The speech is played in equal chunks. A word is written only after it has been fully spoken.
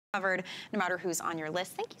covered no matter who's on your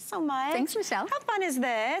list. Thank you so much. Thanks, Michelle. How fun is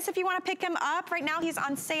this? If you want to pick him up, right now he's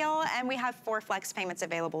on sale and we have 4 flex payments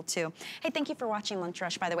available too. Hey, thank you for watching Lunch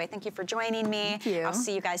Rush, by the way. Thank you for joining me. Thank you. I'll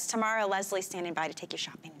see you guys tomorrow. Leslie standing by to take you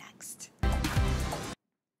shopping next.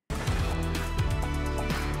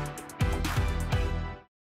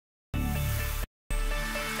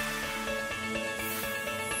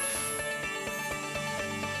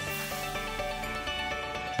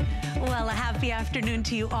 Well, a happy afternoon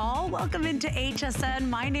to you all. Welcome into HSN.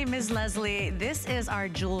 My name is Leslie. This is our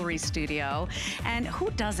jewelry studio. And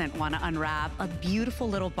who doesn't want to unwrap a beautiful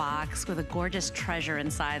little box with a gorgeous treasure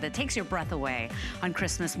inside that takes your breath away on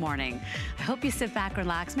Christmas morning? I hope you sit back,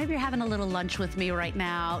 relax. Maybe you're having a little lunch with me right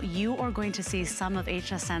now. You are going to see some of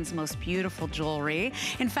HSN's most beautiful jewelry.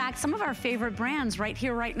 In fact, some of our favorite brands right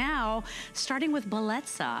here, right now, starting with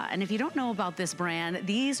Bellezza. And if you don't know about this brand,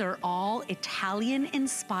 these are all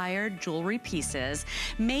Italian-inspired jewelry pieces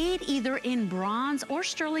made either in bronze or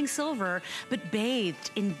sterling silver, but bathed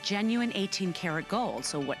in genuine 18 karat gold.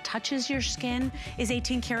 So what touches your skin is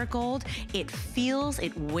 18 karat gold. It feels,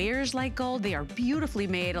 it wears like gold. They are beautifully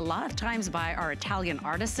made a lot of times by our Italian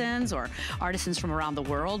artisans or artisans from around the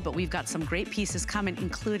world, but we've got some great pieces coming,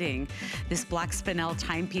 including this black spinel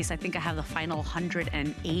timepiece. I think I have the final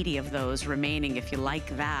 180 of those remaining. If you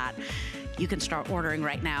like that, you can start ordering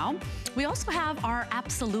right now. We also have our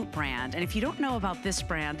Absolute brand. And if you don't know about this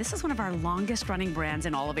brand, this is one of our longest running brands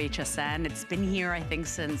in all of HSN. It's been here, I think,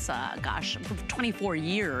 since, 24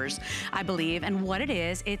 years, I believe. And what it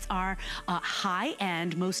is, it's our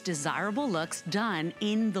high-end, most desirable looks done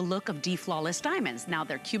in the look of D-Flawless diamonds. Now,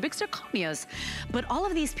 they're cubic zirconias, but all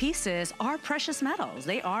of these pieces are precious metals.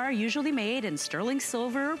 They are usually made in sterling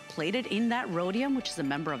silver, plated in that rhodium, which is a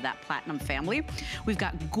member of that platinum family. We've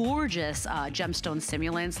got gorgeous gemstone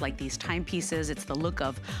simulants like these timepieces. It's the look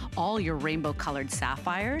of all your rainbow colored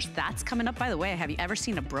sapphires. That's coming up, by the way. Have you ever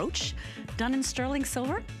seen a brooch done in sterling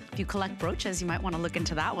silver? If you collect brooches, you might want to look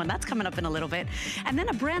into that one. That's coming up in a little bit. And then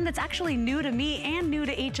a brand that's actually new to me and new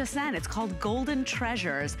to HSN. It's called Golden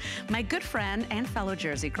Treasures. My good friend and fellow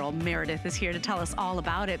Jersey girl, Meredith, is here to tell us all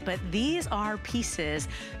about it. But these are pieces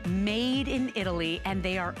made in Italy, and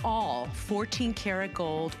they are all 14 karat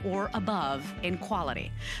gold or above in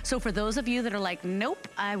quality. So for those of you that are like, nope,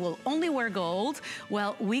 I will only wear gold,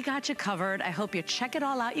 well, we got you covered. I hope you check it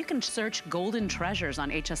all out. You can search Golden Treasures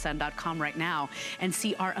on hsn.com right now and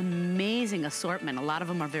see our amazing assortment. A lot of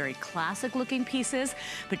them are very classic looking pieces,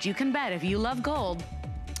 but you can bet if you love gold,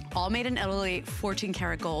 all made in Italy, 14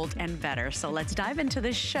 karat gold and better. So let's dive into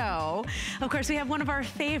this show. Of course, we have one of our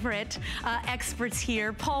favorite experts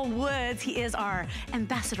here, Paul Woods. He is our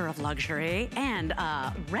ambassador of luxury and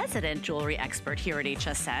resident jewelry expert here at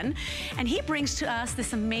HSN. And he brings to us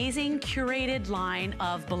this amazing curated line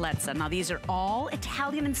of Bellezza. Now, these are all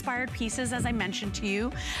Italian-inspired pieces, as I mentioned to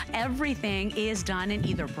you. Everything is done in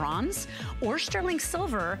either bronze or sterling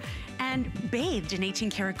silver and bathed in 18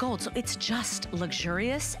 karat gold. So it's just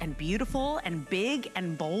luxurious and beautiful and big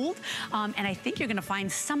and bold. And I think you're gonna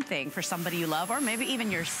find something for somebody you love, or maybe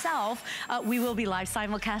even yourself. We will be live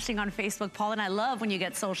simulcasting on Facebook, Paul, and I love when you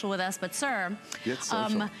get social with us, but sir, get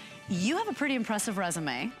social. You have a pretty impressive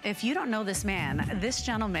resume. If you don't know this man, this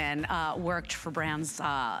gentleman worked for brands,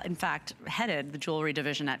 in fact, headed the jewelry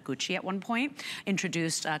division at Gucci at one point,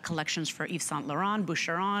 introduced collections for Yves Saint Laurent,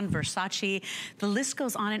 Boucheron, Versace. The list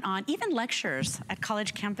goes on and on, even lectures at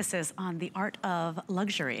college campuses on the art of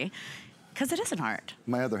luxury. Because it is an art.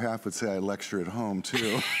 My other half would say I lecture at home,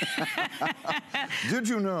 too. Did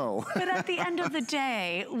you know? But at the end of the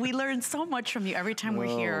day, we learn so much from you every time we're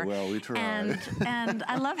here. Well, we try. And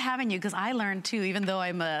I love having you, because I learn, too. Even though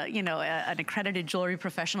I'm an accredited jewelry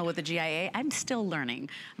professional with the GIA, I'm still learning.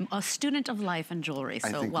 I'm a student of life and jewelry,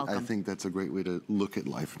 so welcome. I think that's a great way to look at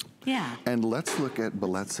life. Yeah. And let's look at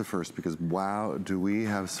Bellezza first, because wow, do we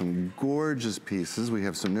have some gorgeous pieces. We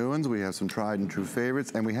have some new ones, we have some tried and true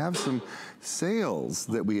favorites, and we have some sales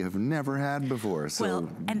that we have never had before. So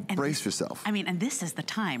brace yourself. I mean, and this is the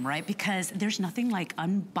time, right? Because there's nothing like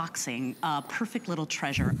unboxing a perfect little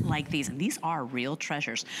treasure like these. And these are real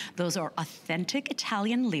treasures. Those are authentic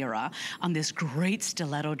Italian lira on this great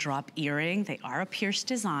stiletto drop earring. They are a pierced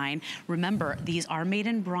design. Remember, these are made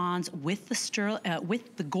in bronze with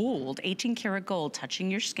the gold, 18 karat gold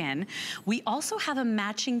touching your skin. We also have a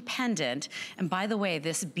matching pendant. And by the way,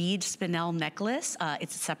 this bead spinel necklace,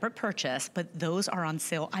 it's a separate purchase. this, but those are on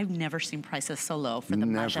sale. I've never seen prices so low for the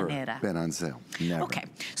Majanera. Never been on sale, never. Okay,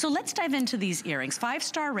 so let's dive into these earrings.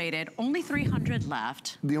 5-star rated, only 300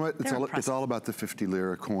 left. You know what, it's all about the 50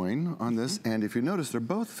 lira coin on this, and if you notice, they're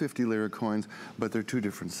both 50 lira coins, but they're 2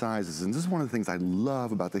 different sizes, and this is one of the things I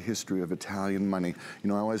love about the history of Italian money. You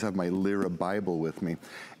know, I always have my lira Bible with me,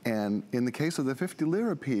 and in the case of the 50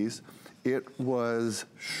 lira piece, it was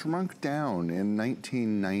shrunk down in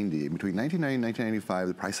 1990. Between 1990 and 1995,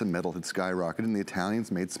 the price of metal had skyrocketed and the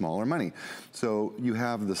Italians made smaller money. So you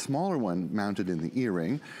have the smaller one mounted in the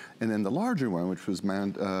earring, and then the larger one, which was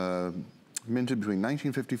minted between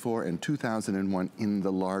 1954 and 2001 in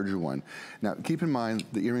the larger one. Now, keep in mind,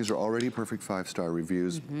 the earrings are already perfect 5-star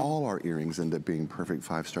reviews. All our earrings end up being perfect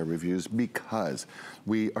 5-star reviews because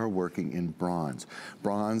we are working in bronze.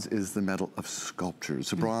 Bronze is the metal of sculptures.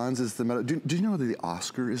 So bronze is the metal. Do you know that the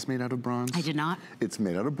Oscar is made out of bronze? I did not. It's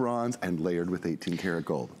made out of bronze and layered with 18 karat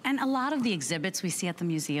gold. And a lot of the exhibits we see at the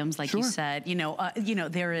museums, like you said, you know,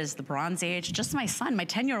 there is the Bronze Age. Just my son, my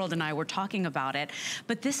 10-year-old and I were talking about it.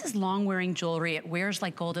 But this is long-wearing jewelry. It wears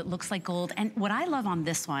like gold. It looks like gold. And what I love on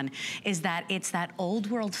this one is that it's that old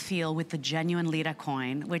world feel with the genuine lira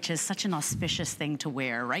coin, which is such an auspicious thing to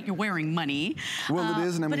wear, right? You're wearing money, well, it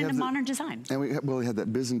is, and but in a modern design. And we had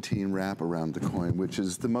that Byzantine wrap around the coin, which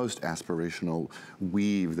is the most aspirational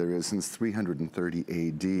weave there is since 330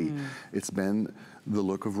 AD. It's been the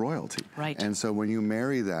look of royalty. Right. And so when you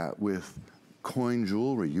marry that with coin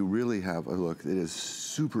jewelry, you really have a look that is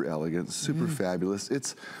super elegant, super fabulous.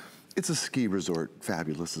 It's a ski resort.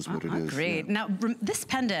 Fabulous is what it is. Great. Yeah. Now, this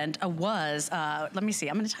pendant was, let me see,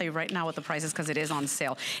 I'm going to tell you right now what the price is because it is on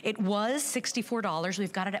sale. It was $64.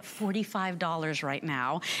 We've got it at $45 right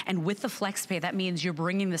now. And with the flex pay, that means you're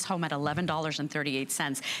bringing this home at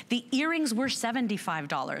 $11.38. The earrings were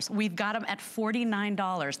 $75. We've got them at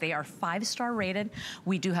 $49. They are 5-star rated.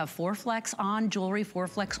 We do have 4 flex on jewelry, 4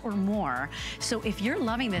 flex or more. So if you're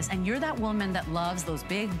loving this and you're that woman that loves those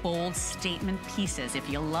big, bold statement pieces, if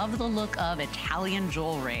you love the look of Italian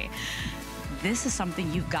jewelry, this is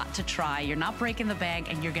something you've got to try. You're not breaking the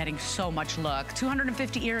bank and you're getting so much look.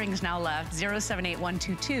 250 earrings now left.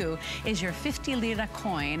 078122 is your 50 lira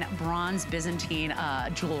coin bronze Byzantine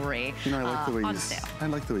jewelry. You know, I like the way on sale. I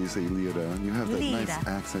like the way you say lira. You have that Lira. nice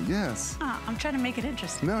accent. Yes. I'm trying to make it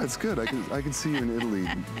interesting. No, it's good. I can see you in Italy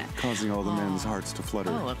causing all the men's hearts to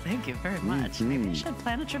flutter. Oh, well, thank you very much. Maybe you should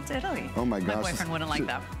plan a trip to Italy. Oh my gosh. My boyfriend wouldn't like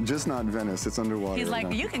that. Just not Venice. It's underwater. He's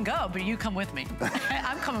like, you can go, but you come with me.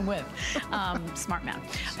 I'm coming with. Smart man.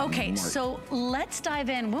 Okay, so let's dive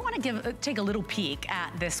in. We want to take a little peek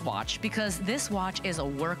at this watch because this watch is a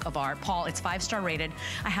work of art. Paul, it's 5-star rated.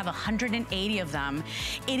 I have 180 of them.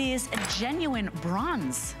 It is a genuine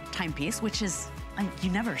bronze timepiece, which is,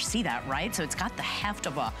 you never see that, right? So it's got the heft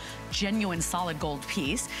of a genuine solid gold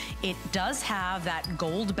piece. It does have that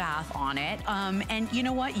gold bath on it. And you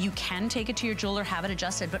know what? You can take it to your jeweler, have it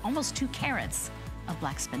adjusted, but almost 2 carats of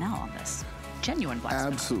black spinel on this. Genuine black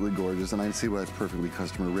spinel. Absolutely gorgeous, and I see why it's perfectly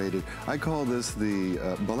customer rated. I call this the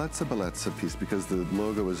Bellezza piece because the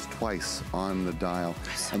logo is twice on the dial.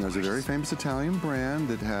 So and there's a very famous Italian brand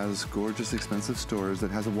that has gorgeous, expensive stores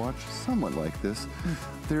that has a watch somewhat like this.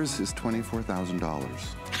 Theirs is $24,000.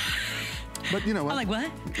 But you know what? I'm like,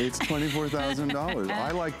 what? It's $24,000.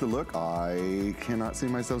 I like the look. I cannot see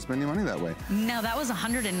myself spending money that way. Now, that was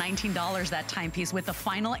 $119, that timepiece, with the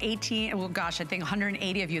final 18, well, gosh, I think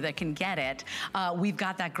 180 of you that can get it. We've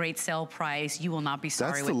got that great sale price. You will not be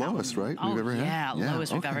sorry with that. That's the lowest, right? We've ever had? Yeah,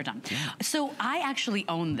 lowest we've ever done. Yeah. So I actually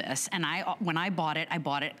own this, and when I bought it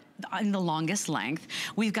in the longest length.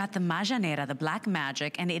 We've got the Majanera, the Black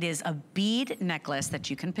Magic, and it is a bead necklace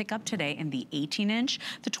that you can pick up today in the 18-inch,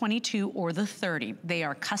 the 22, or the 30. They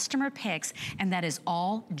are customer picks, and that is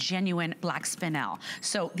all genuine black spinel.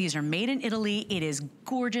 So these are made in Italy. It is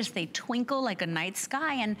gorgeous. They twinkle like a night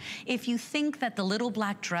sky, and if you think that the little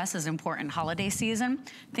black dress is important holiday season,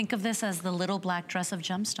 think of this as the little black dress of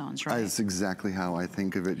gemstones, right? That's exactly how I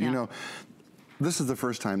think of it. Yeah. You know, this is the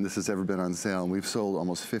first time this has ever been on sale, and we've sold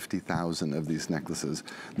almost 50,000 of these necklaces.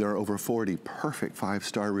 There are over 40 perfect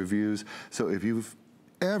 5-star reviews, so if you've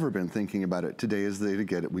ever been thinking about it, today is the day to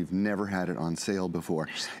get it. We've never had it on sale before.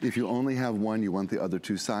 If you only have one, you want the other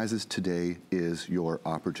 2 sizes, today is your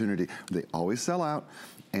opportunity. They always sell out,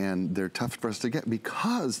 and they're tough for us to get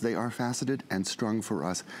because they are faceted and strung for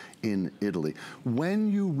us in Italy.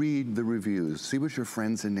 When you read the reviews, see what your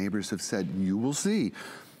friends and neighbors have said, you will see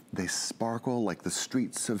they sparkle like the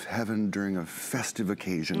streets of heaven during a festive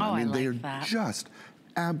occasion. Oh, I mean, they are just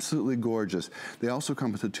absolutely gorgeous. They also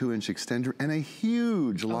come with a 2-inch extender and a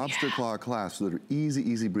huge lobster claw clasp that are easy,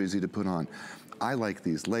 easy breezy to put on. I like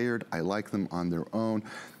these layered. I like them on their own.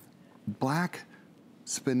 black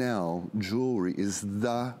spinel jewelry is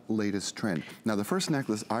the latest trend. Now, the first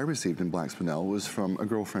necklace I received in black spinel was from a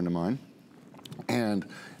girlfriend of mine, and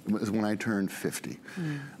it was when I turned 50,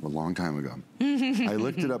 a long time ago. I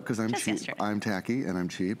looked it up because I'm cheap. Yesterday. I'm tacky and I'm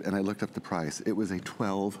cheap, and I looked up the price. It was a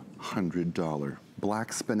 $1,200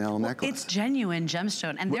 black spinel necklace. It's genuine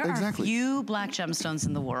gemstone, and there are few black gemstones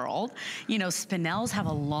in the world. You know, spinels have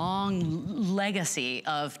a long legacy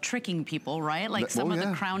of tricking people, right? Like some of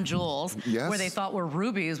the crown jewels, where they thought were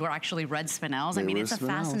rubies, were actually red spinels. I mean, it's a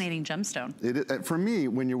fascinating gemstone. For me,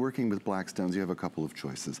 when you're working with black stones, you have a couple of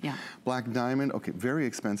choices. Black diamond, okay, very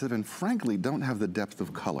expensive, and frankly, don't have the depth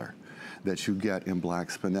of color that you get in black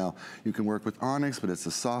spinel. You can work with onyx, but it's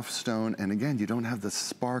a soft stone, and again, you don't have the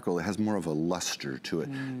sparkle. It has more of a luster to it.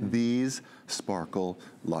 These sparkle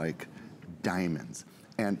like diamonds.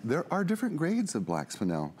 And there are different grades of black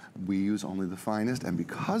spinel. We use only the finest, and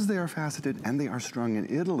because they are faceted and they are strung in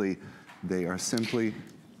Italy, they are simply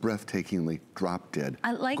breathtakingly drop-dead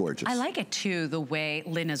gorgeous. I like it too, the way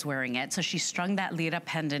Lynn is wearing it. So she strung that lira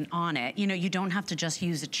pendant on it. You know, you don't have to just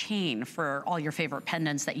use a chain for all your favorite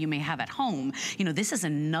pendants that you may have at home. You know, this is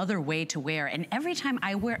another way to wear. And every time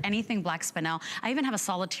I wear anything black spinel, I even have a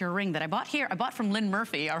solitaire ring that I bought here. I bought from Lynn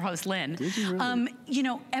Murphy, our host Lynn. Did you really? You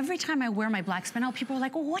know, every time I wear my black spinel, people are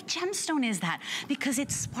like, well, what gemstone is that? Because it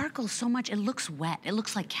sparkles so much, it looks wet. It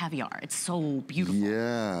looks like caviar. It's so beautiful.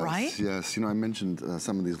 Yes, right? Yes. You know, I mentioned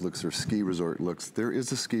some of these looks are ski resort looks. There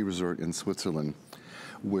is a ski resort in Switzerland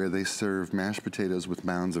where they serve mashed potatoes with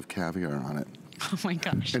mounds of caviar on it. Oh my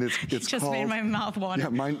gosh. And it's just called, made my mouth water. Yeah,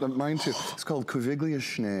 mine too. It's called Caviglia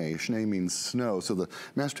Schnee. Schnee means snow. So the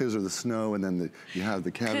mashed potatoes are the snow, and then you have the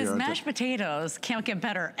caviar. Because mashed potatoes can't get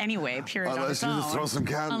better anyway, period. Unless you just throw some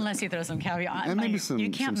caviar. Unless you throw some caviar. And maybe some, you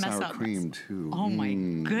can't some mess sour up cream too. Oh my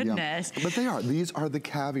goodness. Yeah. But these are the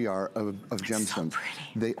caviar of gemstones. So pretty.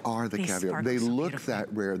 They are the caviar. They look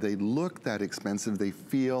that rare. They look that expensive. They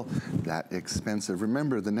feel that expensive.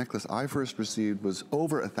 Remember, the necklace I first received was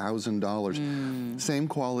over $1,000. Same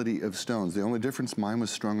quality of stones. The only difference, mine was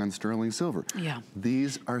strung on sterling silver. Yeah.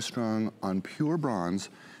 These are strung on pure bronze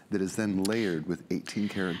that is then layered with 18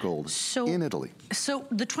 karat gold in Italy. So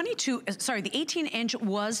the 18-inch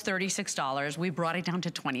was $36. We brought it down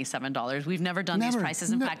to $27. We've never done these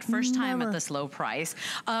prices. In fact, first time at this low price.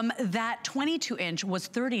 That 22-inch was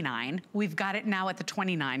 $39. We've got it now at the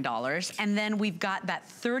 $29. And then we've got that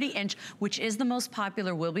 30-inch, which is the most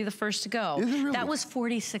popular, will be the first to go. Is it really? That was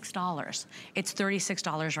 $46. It's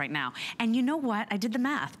 $36 right now. And you know what? I did the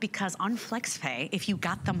math, because on FlexPay, if you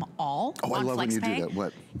got them all on I love FlexPay, when you do that.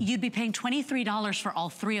 What? You'd be paying $23 for all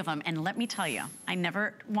 3 of them. And let me tell you, I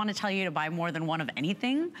never want to tell you to buy more than one of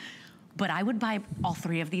anything, but I would buy all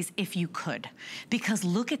 3 of these if you could. Because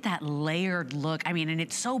look at that layered look. I mean, and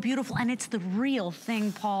it's so beautiful, and it's the real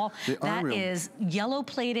thing, Paul. That is yellow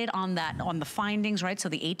plated on the findings, right? So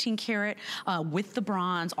the 18 karat with the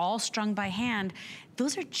bronze, all strung by hand.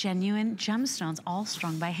 Those are genuine gemstones, all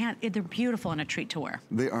strung by hand. They're beautiful and a treat to wear.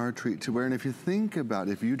 They are a treat to wear. And if you think about,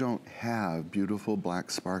 if you don't have beautiful black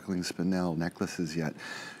sparkling spinel necklaces yet,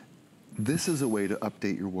 this is a way to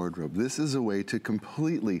update your wardrobe. This is a way to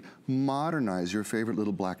completely modernize your favorite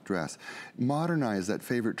little black dress. Modernize that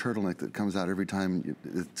favorite turtleneck that comes out every time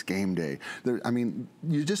it's game day. I mean,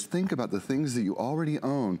 you just think about the things that you already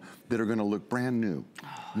own that are gonna look brand new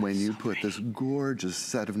when you put this gorgeous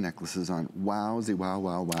set of necklaces on. Wowzy, wow,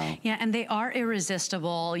 wow, wow. Yeah, and they are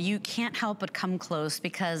irresistible. You can't help but come close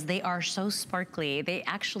because they are so sparkly. They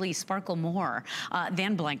actually sparkle more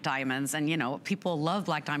than black diamonds. And you know, people love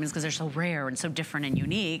black diamonds because they're so rare and so different and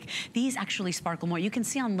unique. These actually sparkle more. You can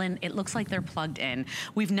see on Lynn, it looks like they're plugged in.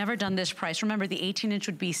 We've never done this price. Remember, the 18-inch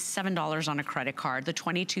would be $7 on a credit card. The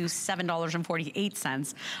 22,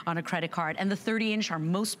 $7.48 on a credit card. And the 30-inch, our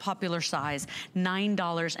most popular size,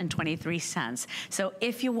 $9.23. So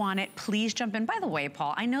if you want it, please jump in. By the way,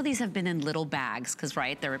 Paul, I know these have been in little bags because,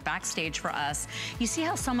 right, they're backstage for us. You see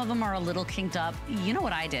how some of them are a little kinked up? You know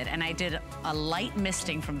what I did? And I did a light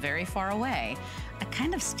misting from very far away. I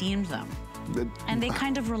kind of steamed them. And they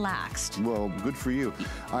kind of relaxed. Well, good for you.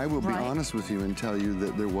 I will be honest with you and tell you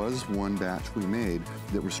that there was one batch we made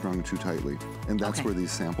that were strung too tightly. And that's where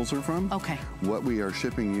these samples are from. Okay. What we are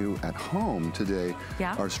shipping you at home today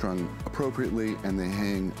are strung appropriately, and they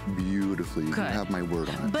hang beautifully. beautifully. You can have my word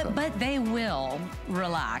on it. But they will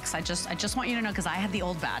relax. I just want you to know, because I had the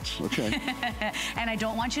old batch. Okay. And I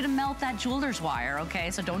don't want you to melt that jeweler's wire,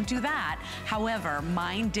 okay? So don't do that. However,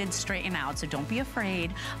 mine did straighten out, so don't be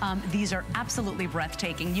afraid. These are absolutely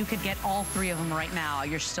breathtaking. You could get all 3 of them right now.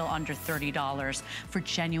 You're still under $30 for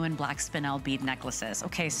genuine black spinel bead necklaces.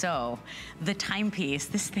 Okay, so the timepiece,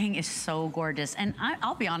 this thing is so gorgeous. And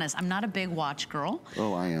I'll be honest, I'm not a big watch girl.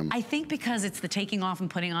 Oh, I am. I think because it's the taking off and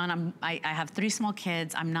putting on, I have 3 small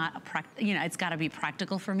kids. I'm not, it's gotta be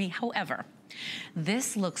practical for me. However,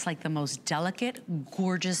 this looks like the most delicate,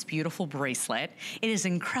 gorgeous, beautiful bracelet. It is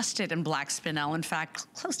encrusted in black spinel. In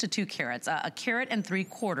fact, close to 2 carats, a carat and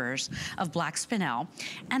 3/4 of black spinel.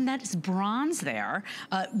 And that is bronze there.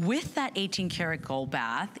 With that 18 karat gold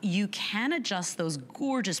bath, you can adjust those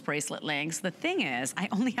gorgeous bracelet lengths. The thing is, I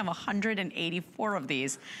only have 184 of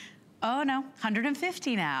these. Oh no,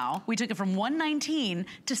 150 now. We took it from 119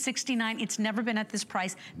 to 69. It's never been at this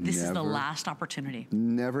price. This is the last opportunity.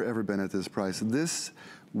 Never ever been at this price. This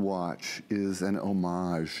watch is an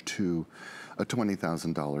homage to a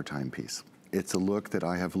 $20,000 timepiece. It's a look that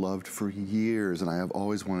I have loved for years, and I have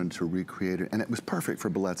always wanted to recreate it. And it was perfect for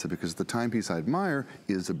Bellezza because the timepiece I admire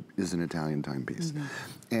is an Italian timepiece.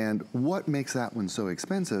 And what makes that one so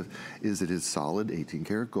expensive is it is solid 18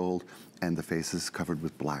 karat gold, and the face is covered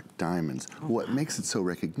with black diamonds. What makes it so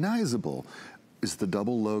recognizable is the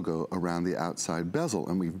double logo around the outside bezel,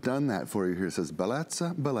 and we've done that for you here. It says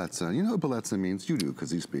Bellezza, Bellezza. You know what Bellezza means? You do,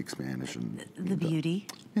 because you speak Spanish. And the beauty.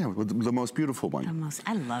 Yeah, well, the most beautiful one. The most,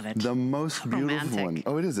 I love it. The most beautiful romantic one.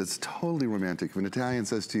 Oh, it is. It's totally romantic. If an Italian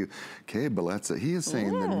says to you, "Okay, Bellezza," he is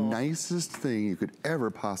saying the nicest thing you could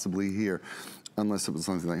ever possibly hear. Unless it was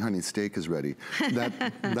something like, "Honey, steak is ready."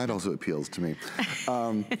 That also appeals to me.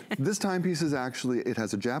 This timepiece is actually, it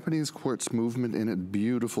has a Japanese quartz movement in it,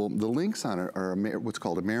 beautiful. The links on it are what's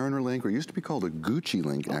called a Mariner link, or used to be called a Gucci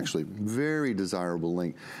link, actually. Very desirable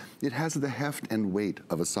link. It has the heft and weight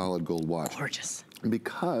of a solid gold watch. Gorgeous.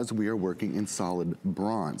 Because we are working in solid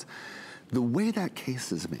bronze. The way that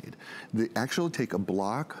case is made, they actually take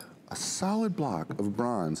a solid block of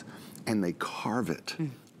bronze, and they carve it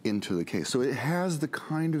into the case. So it has the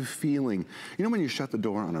kind of feeling, you know when you shut the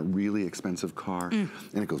door on a really expensive car and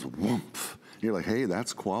it goes whoomph, you're like, hey,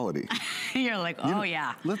 that's quality. You're like, oh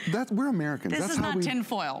yeah. We're Americans. This is not tin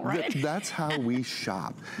foil, right? That's how we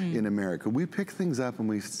shop in America. We pick things up and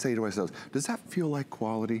we say to ourselves, does that feel like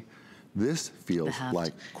quality? This feels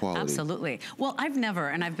like quality. Absolutely. Well, I've never,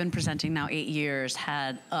 and I've been presenting now 8 years,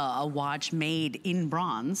 had a watch made in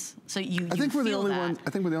bronze. So I think we're the only ones. I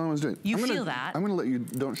think we're the only ones doing it. You feel that? I'm going to let you.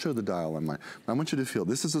 Don't show the dial on mine. I want you to feel.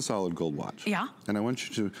 This is a solid gold watch. Yeah. And I want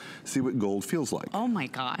you to see what gold feels like. Oh my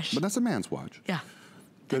gosh. But that's a man's watch. Yeah.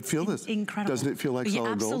 That feel this. Incredible. Doesn't it feel like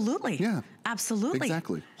solid gold? Absolutely. Yeah. Absolutely.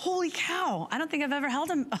 Exactly. Holy cow. I don't think I've ever held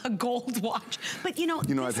a gold watch. But you know,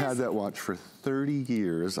 I've had that watch for 30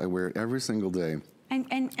 years. I wear it every single day.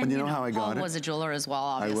 And you know how I got it? Paul was a jeweler as well,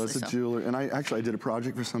 obviously. I was a jeweler, and I did a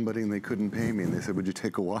project for somebody, and they couldn't pay me, and they said, would you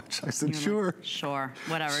take a watch? I said, sure. Like, sure,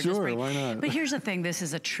 whatever. Sure, why not? But here's the thing, this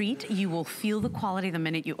is a treat. You will feel the quality the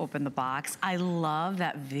minute you open the box. I love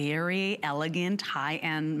that very elegant,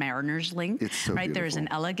 high-end Mariner's link. It's so beautiful. There's an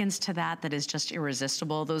elegance to that is just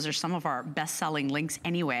irresistible. Those are some of our best-selling links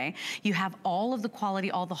anyway. You have all of the quality,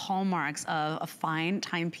 all the hallmarks of a fine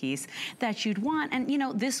timepiece that you'd want. And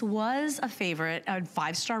this was a favorite, a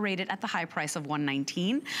 5-star rated at the high price of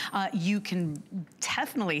 $119. You can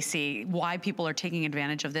definitely see why people are taking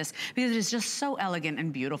advantage of this, because it is just so elegant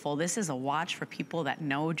and beautiful. This is a watch for people that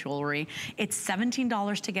know jewelry. It's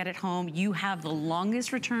 $17 to get it home. You have the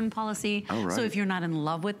longest return policy. Oh, right. So if you're not in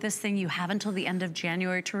love with this thing, you have until the end of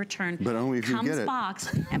January to return. But only if you get it.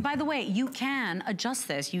 Boxed. And by the way, you can adjust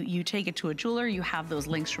this. You take it to a jeweler, you have those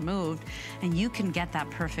links removed, and you can get that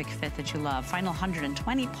perfect fit that you love. Final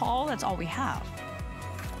 120, Paul, that's all we have.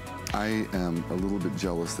 I am a little bit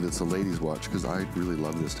jealous that it's a ladies' watch because I really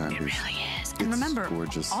love this timepiece. It really is. And remember,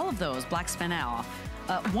 gorgeous. All of those, black spinel,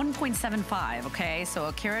 1.75, okay? So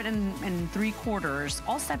a carat and 3/4,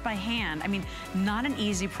 all set by hand. I mean, not an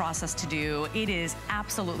easy process to do. It is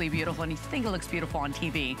absolutely beautiful, and you think it looks beautiful on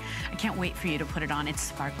TV. I can't wait for you to put it on. It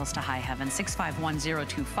sparkles to high heaven.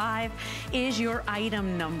 651025 is your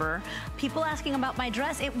item number. People asking about my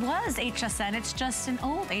dress. It was HSN. It's just an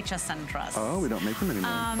old HSN dress. Oh, we don't make them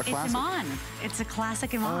anymore. It's Iman. It's a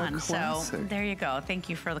classic Iman. Classic. So there you go. Thank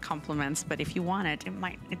you for the compliments. But if you want it, it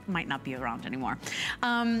might not be around anymore.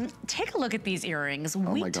 Take a look at these earrings.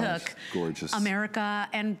 We took gorgeous. America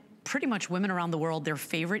and pretty much women around the world their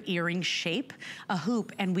favorite earring shape, a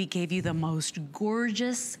hoop, and we gave you the most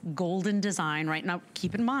gorgeous golden design. Right now,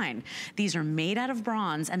 keep in mind, these are made out of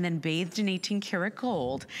bronze and then bathed in 18 karat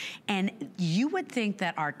gold. And you would think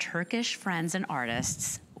that our Turkish friends and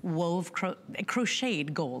artists wove,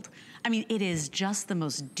 crocheted gold. I mean, it is just the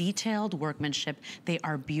most detailed workmanship. They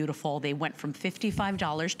are beautiful. They went from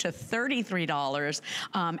 $55 to $33,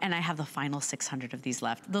 and I have the final 600 of these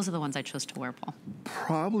left. Those are the ones I chose to wear, Paul.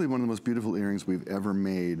 Probably one of the most beautiful earrings we've ever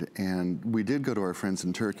made, and we did go to our friends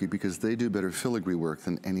in Turkey because they do better filigree work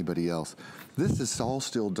than anybody else. This is all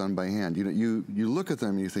still done by hand. You know, you look at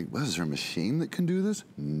them and you think, well, is there a machine that can do this?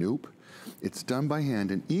 Nope. It's done by hand,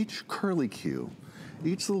 and each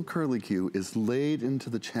little curlicue is laid into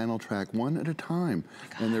the channel track one at a time.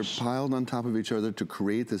 And they're piled on top of each other to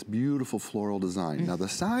create this beautiful floral design. Now the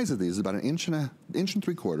size of these is about an inch and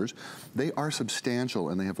 3/4. They are substantial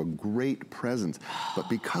and they have a great presence. But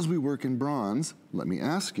because we work in bronze, let me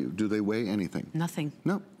ask you, do they weigh anything? Nothing.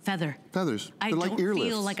 No. Feather. Feathers. I They're like ear don't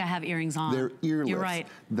lifts. feel like I have earrings on. They're ear lifts. You're right.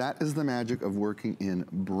 That is the magic of working in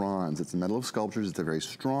bronze. It's a metal of sculptures. It's a very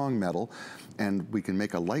strong metal. And we can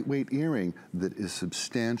make a lightweight earring that is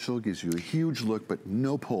substantial, gives you a huge look, but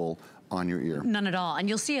no pull on your ear. None at all. And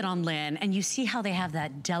you'll see it on Lynn, and you see how they have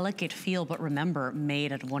that delicate feel, but remember,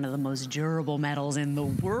 made out of one of the most durable metals in the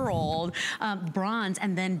world, bronze,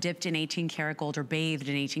 and then dipped in 18 karat gold or bathed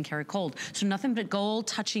in 18 karat gold. So nothing but gold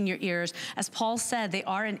touching your ears. As Paul said, they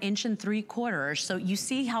are an 1 3/4. So you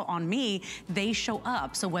see how on me, they show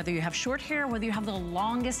up. So whether you have short hair, whether you have the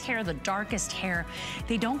longest hair, the darkest hair,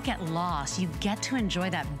 they don't get lost. You get to enjoy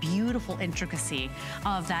that beautiful intricacy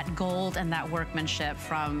of that gold and that workmanship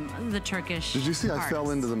from the Turkish Did you see artists. I fell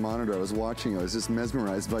into the monitor? I was watching, I was just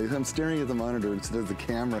mesmerized by it. I'm staring at the monitor instead of the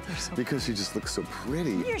camera because she just looks so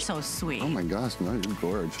pretty. You're so sweet. Oh my gosh, no, you're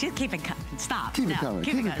gorgeous. Just keep it coming. Stop. Keep it No, coming.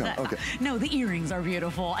 Keep it coming. Okay. No, the earrings are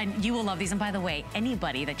beautiful, and you will love these. And by the way,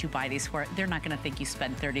 anybody that you buy these for, they're not going to think you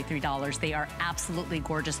spent $33. They are absolutely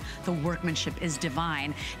gorgeous. The workmanship is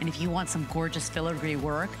divine. And if you want some gorgeous filigree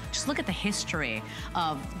work, just look at the history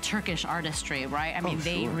of Turkish artistry, right? I mean,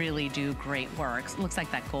 they really do great work. It looks like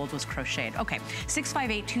that gold was crocheted. Okay,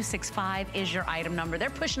 658-265 is your item number. They're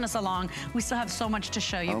pushing us along. We still have so much to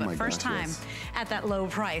show you, but first time at that low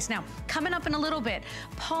price. Now, coming up in a little bit,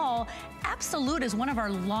 Paul, Absolute is one of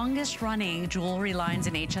our longest running jewelry lines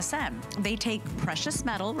in HSN. They take precious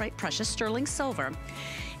metal, right, precious sterling silver,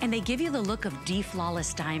 and they give you the look of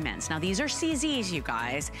flawless diamonds. Now, these are CZs, you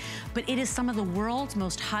guys, but it is some of the world's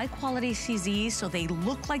most high-quality CZs, so they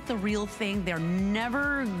look like the real thing. They're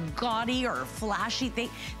never gaudy or flashy.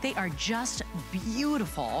 They are just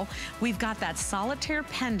beautiful. We've got that solitaire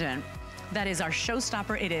pendant that is our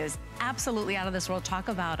showstopper. It is absolutely out of this world. Talk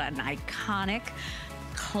about an iconic,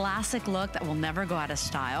 classic look that will never go out of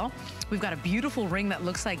style. We've got a beautiful ring that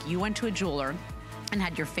looks like you went to a jeweler and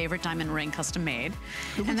had your favorite diamond ring custom made.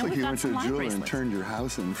 It looks like you went to a jeweler and turned your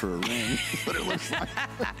house in for a ring. That's what it looks like.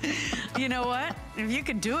 You know what? If you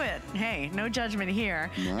could do it, hey, no judgment here.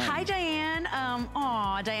 No. Hi, Diane.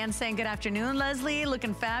 Diane's saying, good afternoon, Leslie.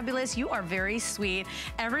 Looking fabulous. You are very sweet.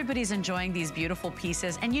 Everybody's enjoying these beautiful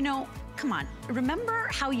pieces. And you know, come on, remember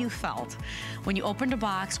how you felt when you opened a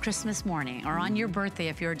box Christmas morning or on your birthday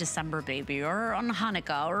if you're a December baby or on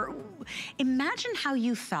Hanukkah, or imagine how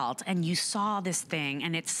you felt and you saw this thing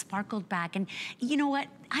and it sparkled back. And you know what?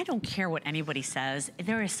 I don't care what anybody says.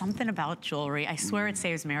 There is something about jewelry. I swear it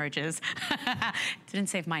saves marriages. Didn't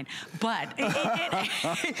save mine. But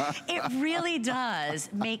it really does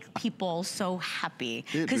make people so happy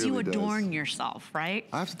because you adorn yourself, right?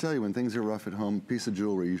 I have to tell you, when things are rough at home, a piece of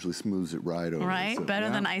jewelry usually smooths it right over. Right? So, better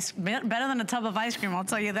than a tub of ice cream, I'll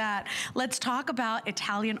tell you that. Let's talk about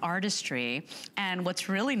Italian artistry. And what's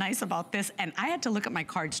really nice about this, and I had to look at my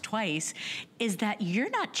cards twice, is that you're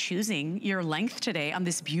not choosing your length today on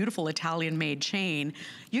this beautiful Italian-made chain.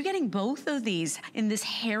 You're getting both of these in this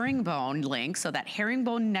herringbone link, so that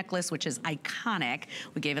herringbone necklace, which is iconic.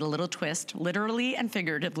 We gave it a little twist, literally and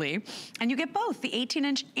figuratively. And you get both, the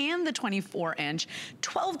 18-inch and the 24-inch.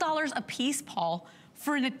 $12 a piece, Paul.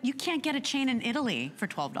 You can't get a chain in Italy for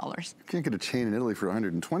 $12. You can't get a chain in Italy for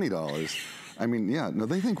 $120. I mean, yeah, no,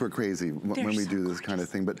 they think we're crazy when we do this kind of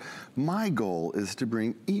thing, but my goal is to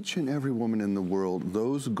bring each and every woman in the world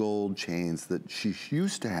those gold chains that she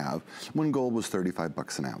used to have when gold was 35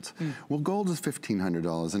 bucks an ounce. Well, gold is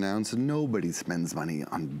 $1,500 an ounce, and nobody spends money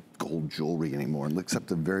on gold jewelry anymore, except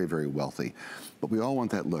the very, very wealthy. But we all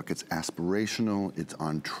want that look. It's aspirational, it's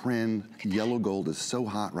on trend. Yellow gold is so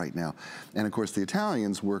hot right now. And of course, the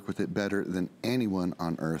Italians work with it better than anyone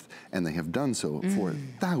on earth, and they have done so for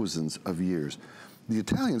thousands of years. The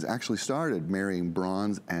Italians actually started marrying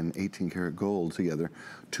bronze and 18 karat gold together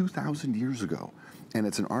 2,000 years ago. And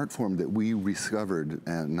it's an art form that we discovered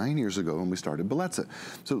 9 years ago when we started Bellezza.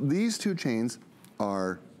 So these two chains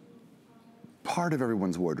are part of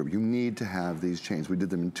everyone's wardrobe. You need to have these chains. We did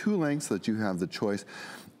them in 2 lengths so that you have the choice.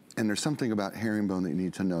 And there's something about herringbone that you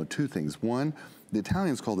need to know. 2 things. One, the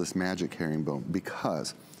Italians call this magic herringbone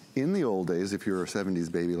because in the old days, if you're a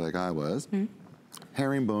 70s baby like I was,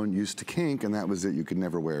 herringbone used to kink, and that was it. You could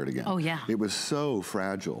never wear it again. Oh, yeah. It was so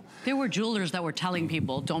fragile. There were jewelers that were telling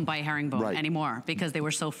people, don't buy herringbone anymore because they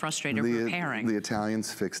were so frustrated repairing. The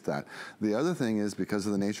Italians fixed that. The other thing is, because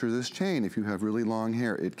of the nature of this chain, if you have really long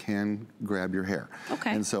hair, it can grab your hair.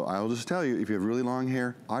 Okay. And so I'll just tell you, if you have really long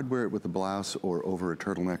hair, I'd wear it with a blouse or over a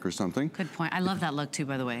turtleneck or something. Good point. I love that look too,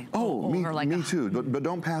 by the way. Oh, me too. But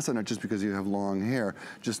don't pass on it just because you have long hair.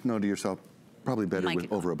 Just know to yourself, probably better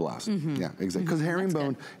with over a blouse. Yeah, exactly. Because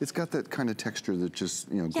herringbone, it's got that kind of texture that just,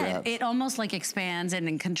 you know, grabs. It almost like expands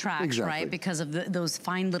and contracts, right? Because of those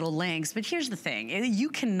fine little links. But here's the thing, you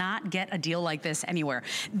cannot get a deal like this anywhere.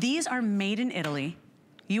 These are made in Italy.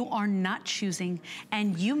 You are not choosing,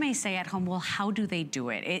 and you may say at home, well, how do they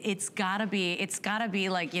do it? It's gotta be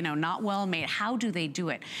like, you know, not well made. How do they do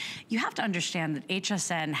it? You have to understand that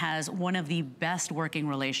HSN has one of the best working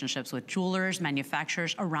relationships with jewelers,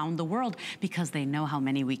 manufacturers around the world because they know how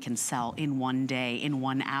many we can sell in one day, in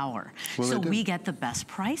 1 hour. Well, so we get the best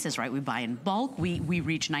prices, right? We buy in bulk. We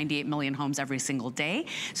reach 98 million homes every single day.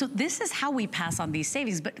 So this is how we pass on these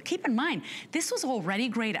savings. But keep in mind, this was already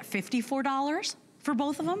great at $54. For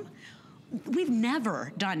both of them. We've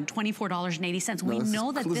never done $24.80. We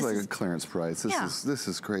know that this is like a clearance price. This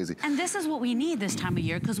is crazy. And this is what we need this time of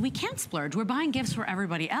year because we can't splurge. We're buying gifts for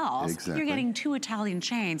everybody else. Exactly. You're getting 2 Italian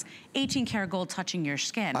chains, 18 karat gold touching your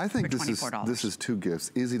skin I think for $24. This is 2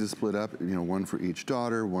 gifts, easy to split up. You know, one for each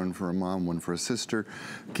daughter, one for a mom, one for a sister.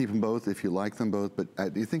 Keep them both if you like them both. But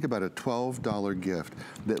you think about a $12 gift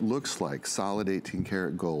that looks like solid 18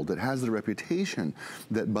 karat gold, that has the reputation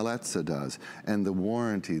that Bellezza does, and the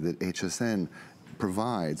warranty that HSN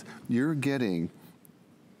provides. You're getting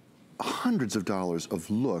hundreds of dollars of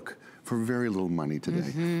look for very little money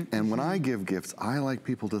today. And when I give gifts, I like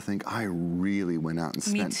people to think I really went out and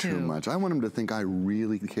spent too much. I want them to think I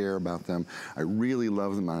really care about them, I really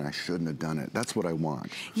love them, and I shouldn't have done it. That's what I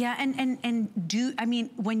want. Yeah, I mean,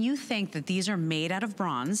 when you think that these are made out of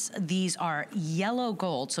bronze, these are yellow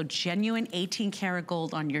gold, so genuine 18 karat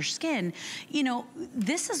gold on your skin, you know,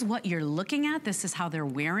 this is what you're looking at, this is how they're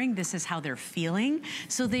wearing, this is how they're feeling.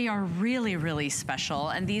 So they are really, really special.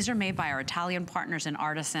 And these are made by our Italian partners and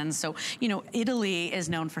artisans. So, you know, Italy is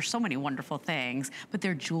known for so many wonderful things, but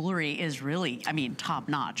their jewelry is really, I mean, top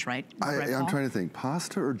notch, right? I'm trying to think,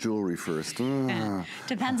 pasta or jewelry first?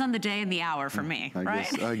 Depends on the day and the hour for me,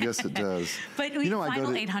 right? I guess it does. But we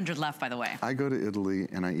final 800 left, by the way. I go to Italy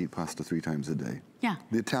and I eat pasta 3 times a day. Yeah.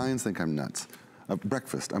 The Italians think I'm nuts.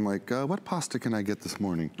 Breakfast, I'm like, what pasta can I get this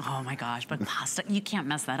morning? Oh my gosh, but pasta, you can't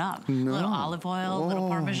mess that up. No. Little olive oil, little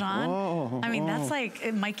Parmesan. I mean, that's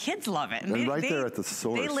like, my kids love it. And they, there at the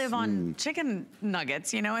source. They live on chicken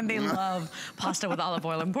nuggets, you know, and they love pasta with olive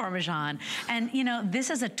oil and Parmesan. And, you know, this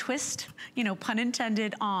is a twist, you know, pun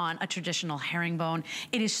intended, on a traditional herringbone.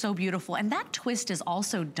 It is so beautiful. And that twist is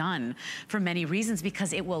also done for many reasons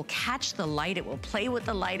because it will catch the light, it will play with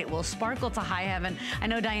the light, it will sparkle to high heaven. I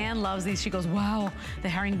know Diane loves these. She goes, wow. The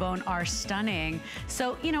herringbone are stunning.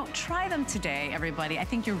 So, you know, try them today, everybody. I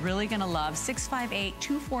think you're really gonna love.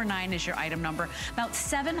 658-249 is your item number. About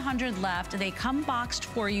 700 left. They come boxed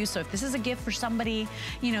for you. So if this is a gift for somebody,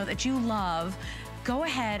 you know, that you love, go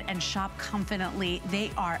ahead and shop confidently. They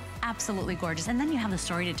are absolutely gorgeous. And then you have the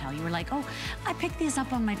story to tell. You were like, oh, I picked these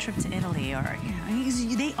up on my trip to Italy, or, you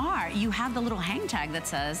know, they are. You have the little hang tag that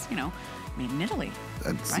says, you know, made in Italy.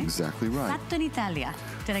 That's exactly right. Fatto in Italia.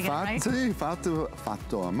 Did I get it right? Sì, fatto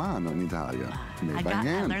a mano in Italia. I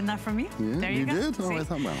learned that from you. Yeah, there you go. Did? Oh, I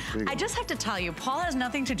thought, well, I just have to tell you, Paul has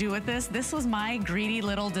nothing to do with this. This was my greedy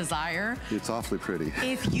little desire. It's awfully pretty.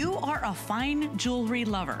 If you are a fine jewelry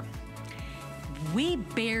lover, we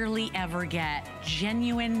barely ever get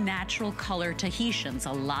genuine natural color Tahitians.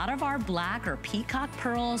 A lot of our black or peacock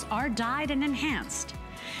pearls are dyed and enhanced.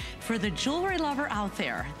 For the jewelry lover out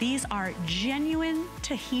there, these are genuine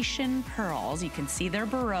Tahitian pearls. You can see they're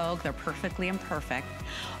Baroque, they're perfectly imperfect.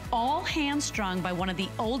 All hand strung by one of the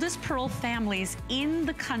oldest pearl families in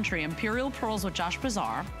the country, Imperial Pearls with Josh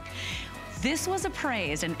Bazar. This was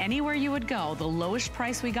appraised, and anywhere you would go, the lowest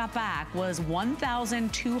price we got back was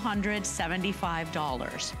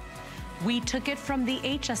 $1,275. We took it from the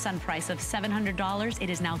HSN price of $700. It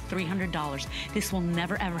is now $300. This will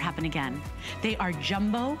never ever happen again. They are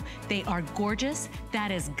jumbo, they are gorgeous.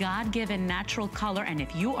 That is God-given natural color, and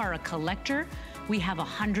if you are a collector, we have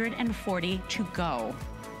 140 to go.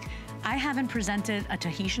 I haven't presented a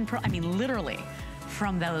Tahitian pearl, I mean literally,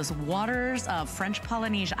 from those waters of French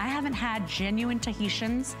Polynesia. I haven't had genuine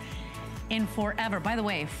Tahitians in forever. By the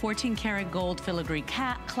way, 14 karat gold filigree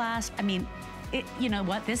clasp. I mean, you know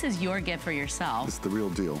what? This is your gift for yourself. It's the real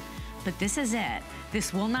deal. But this is it.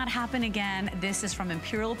 This will not happen again. This is from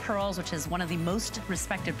Imperial Pearls, which is one of the most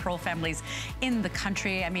respected pearl families in the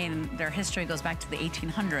country. I mean, their history goes back to the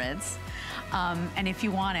 1800s. And if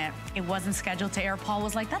you want it, it wasn't scheduled to air. Paul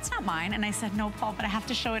was like, that's not mine. And I said, no, Paul, but I have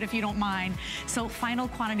to show it if you don't mind. So final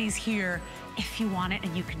quantities here. If you want it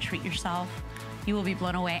and you can treat yourself, you will be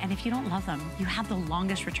blown away. And if you don't love them, you have the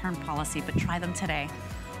longest return policy, but try them today.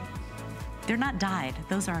 They're not dyed.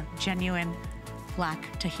 Those are genuine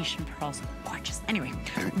black Tahitian pearls. Gorgeous. Anyway,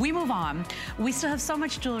 we move on. We still have so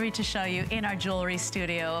much jewelry to show you in our jewelry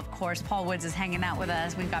studio. Of course, Paul Woods is hanging out with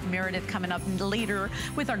us. We've got Meredith coming up later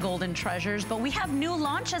with our golden treasures, but we have new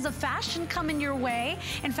launches of fashion coming your way.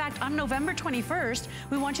 In fact, on November 21st,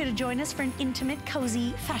 we want you to join us for an intimate,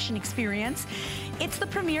 cozy fashion experience. It's the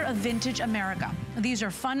premiere of Vintage America. These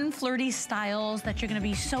are fun, flirty styles that you're gonna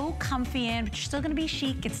be so comfy in, but you're still gonna be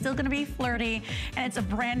chic, it's still gonna be flirty, and it's a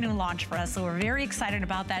brand new launch for us, so we're very excited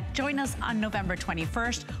about that. Join us on November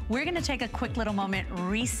 21st. We're gonna take a quick little moment,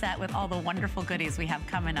 reset with all the wonderful goodies we have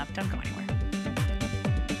coming up. Don't go anywhere.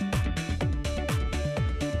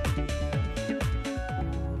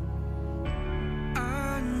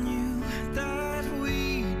 I knew that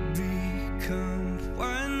we'd become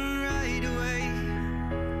one right away.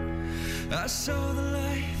 I saw the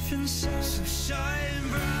life inside, so shine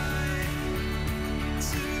bright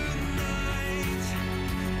tonight.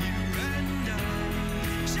 You and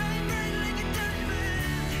I, shine bright like a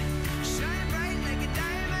diamond, shine bright like a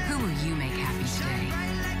diamond. Who will you make happy Shine today?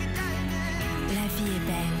 bright like a diamond. La vie est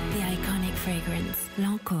belle, the iconic fragrance,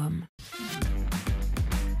 Lancôme.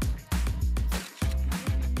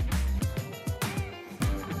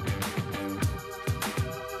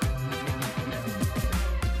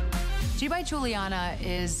 G by Juliana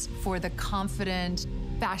is for the confident,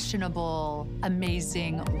 fashionable,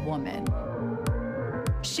 amazing woman.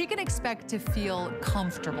 She can expect to feel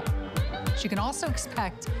comfortable. She can also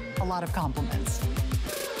expect a lot of compliments.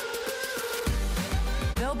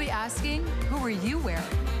 They'll be asking, who are you wearing?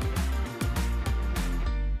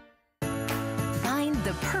 Find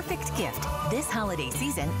the perfect gift this holiday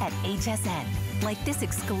season at HSN. Like this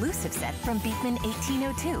exclusive set from Beekman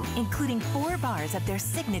 1802, including 4 bars of their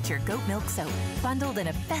signature goat milk soap, bundled in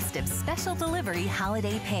a festive special delivery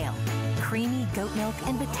holiday pail. Creamy goat milk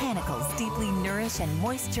and botanicals deeply nourish and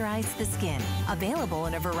moisturize the skin. Available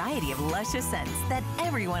in a variety of luscious scents that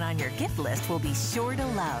everyone on your gift list will be sure to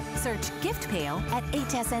love. Search Gift Pail at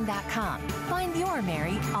hsn.com. Find your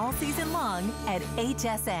Mary all season long at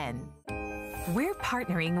HSN. We're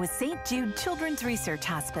partnering with St. Jude Children's Research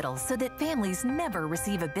Hospital so that families never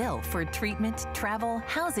receive a bill for treatment, travel,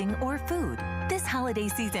 housing, or food. This holiday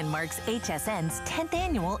season marks HSN's 10th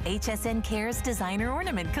annual HSN Cares Designer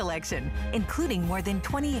Ornament Collection, including more than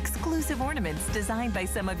 20 exclusive ornaments designed by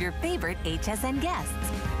some of your favorite HSN guests.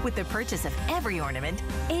 With the purchase of every ornament,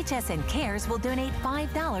 HSN Cares will donate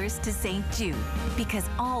 $5 to St. Jude, because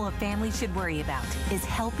all a family should worry about is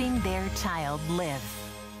helping their child live.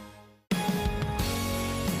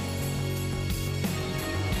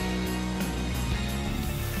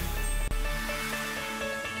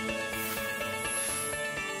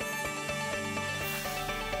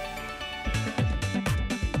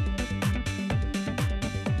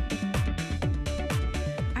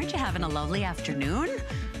 Having a lovely afternoon?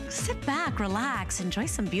 Sit back, relax, enjoy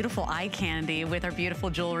some beautiful eye candy with our beautiful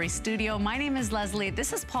jewelry studio. My name is Leslie.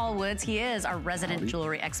 This is Paul Woods. He is our resident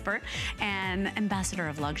jewelry expert and ambassador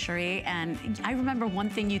of luxury. And I remember one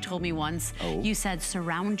thing you told me once. You said,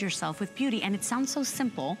 surround yourself with beauty. And it sounds so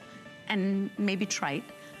simple and maybe trite,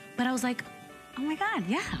 but I was like, oh my God,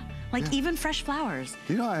 yeah. Like even fresh flowers.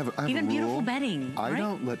 You know, I have even a beautiful rule. bedding. I right?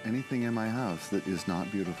 don't let anything in my house that is not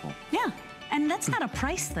beautiful. Yeah. And that's not a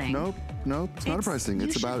price thing. Nope, it's not a price thing.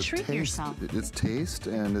 It's about treat taste. Yourself. It's taste,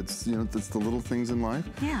 and it's, you know, it's the little things in life.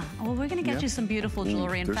 Yeah, well, we're gonna get you some beautiful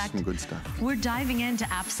jewelry. In there's fact, some good stuff. We're diving into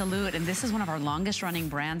Absolute, and this is one of our longest running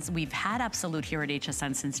brands. We've had Absolute here at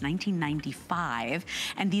HSN since 1995,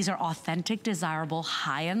 and these are authentic, desirable,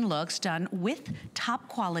 high-end looks done with top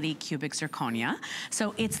quality cubic zirconia.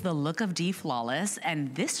 So it's the look of D Flawless,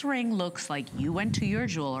 and this ring looks like you went to your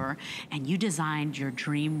jeweler and you designed your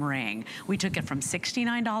dream ring. We took it from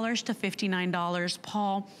 $69 to $59.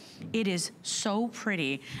 Paul, it is so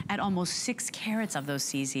pretty at almost 6 carats of those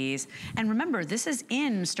CZs. And remember, this is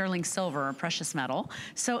in sterling silver, a precious metal.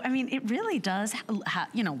 So, I mean, it really does,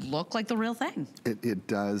 you know, look like the real thing. It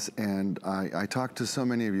does, and I talk to so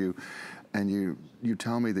many of you, and you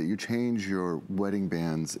tell me that you change your wedding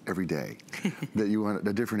bands every day, that you want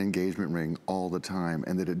a different engagement ring all the time,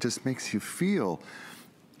 and that it just makes you feel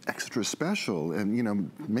extra special. And, you know,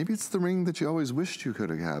 maybe it's the ring that you always wished you could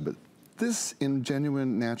have had, but this in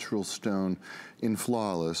genuine natural stone in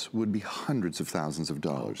flawless would be hundreds of thousands of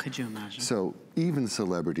dollars. Oh, could you imagine? So even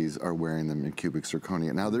celebrities are wearing them in cubic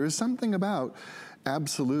zirconia. Now there is something about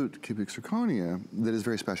absolute cubic zirconia that is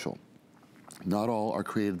very special. Not all are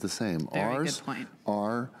created the same. Very good point.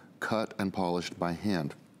 Are cut and polished by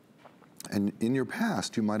hand. And in your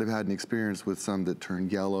past, you might have had an experience with some that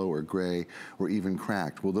turned yellow or gray or even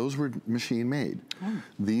cracked. Well, those were machine made.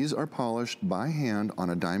 These are polished by hand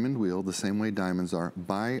on a diamond wheel, the same way diamonds are,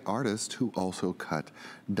 by artists who also cut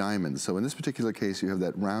diamonds. So in this particular case, you have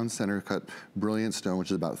that round center cut brilliant stone,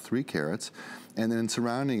 which is about 3 carats. And then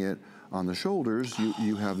surrounding it on the shoulders,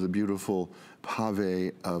 you have the beautiful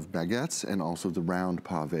pave of baguettes and also the round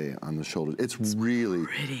pave on the shoulder. It's really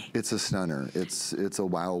pretty. It's a stunner. It's a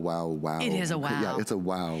wow, wow, wow. It is a wow. Yeah, it's a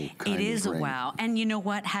wow kind of ring. It is a wow. And you know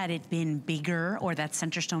what? Had it been bigger or that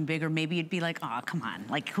center stone bigger, maybe you'd be like, oh, come on.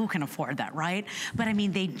 Like, who can afford that, right? But I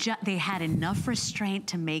mean, they had enough restraint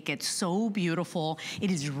to make it so beautiful.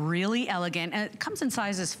 It is really elegant. And it comes in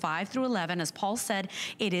sizes 5 through 11. As Paul said,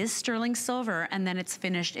 it is sterling silver, and then it's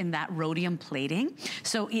finished in that rhodium plating.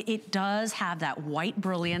 So it does have that white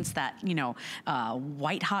brilliance, that, you know,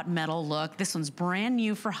 white hot metal look. This one's brand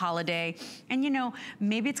new for holiday. And, you know,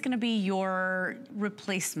 maybe it's gonna be your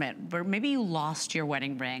replacement, or maybe you lost your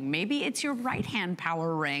wedding ring. Maybe it's your right-hand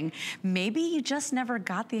power ring. Maybe you just never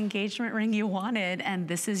got the engagement ring you wanted, and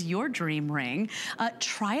this is your dream ring.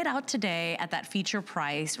 Try it out today at that feature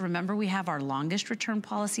price. Remember, we have our longest return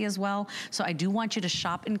policy as well. So I do want you to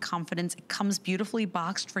shop in confidence. It comes beautifully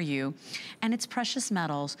boxed for you. And it's precious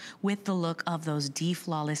metals with the look of those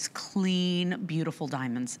flawless, clean, beautiful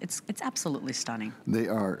diamonds. It's absolutely stunning. They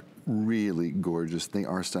are really gorgeous. They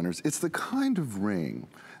are stunners. It's the kind of ring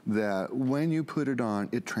that when you put it on,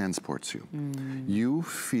 it transports you. You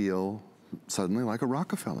feel suddenly like a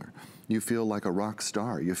Rockefeller. You feel like a rock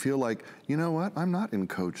star. You feel like, you know what, I'm not in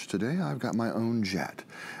coach today. I've got my own jet.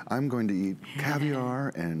 I'm going to eat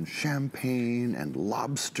caviar and champagne and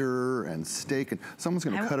lobster and steak, and someone's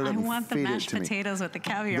going to cut it up and feed it to me. I want the mashed potatoes with the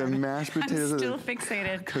caviar. The mashed potatoes. I'm still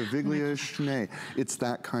fixated. Caviglia Schnee. It's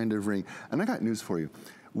that kind of ring. And I got news for you.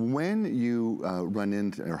 When you run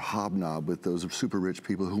into or hobnob with those super rich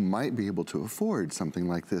people who might be able to afford something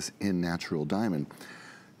like this in natural diamond,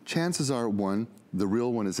 chances are, one, the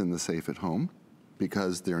real one is in the safe at home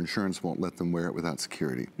because their insurance won't let them wear it without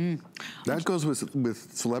security. That goes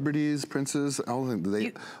with celebrities, princes,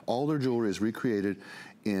 all their jewelry is recreated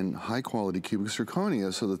in high quality cubic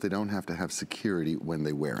zirconia so that they don't have to have security when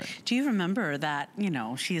they wear it. Do you remember that, you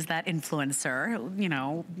know, she's that influencer, you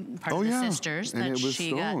know, part of the sisters, and that it was she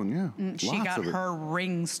stolen, she got her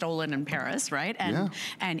ring stolen in Paris, right?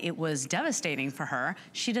 And it was devastating for her.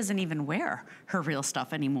 She doesn't even wear her real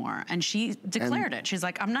stuff anymore. And she declared it. She's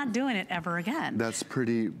like, I'm not doing it ever again. That's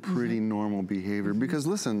pretty normal behavior because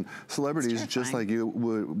listen, celebrities just like you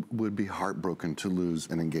would be heartbroken to lose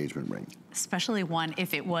an engagement ring. Especially one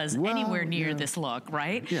if it was anywhere near this look,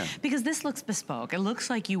 right? Yeah. Because this looks bespoke. It looks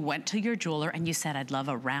like you went to your jeweler and you said, I'd love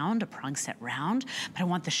a prong set round, but I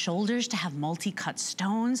want the shoulders to have multi-cut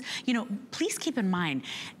stones. You know, please keep in mind,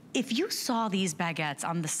 if you saw these baguettes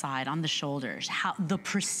on the side, on the shoulders, how the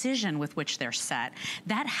precision with which they're set,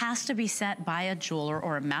 that has to be set by a jeweler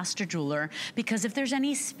or a master jeweler, because if there's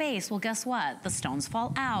any space, well, guess what? The stones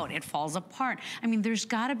fall out, it falls apart. I mean, there's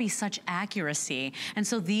gotta be such accuracy. And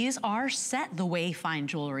so these are set the way fine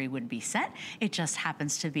jewelry would be set. It just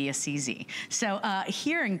happens to be a CZ. So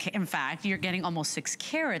here, in fact, you're getting almost 6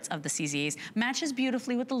 carats of the CZs. Matches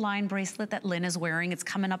beautifully with the line bracelet that Lynn is wearing. It's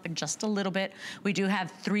coming up in just a little bit. We do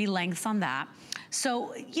have 3 lengths on that.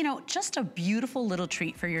 So, you know, just a beautiful little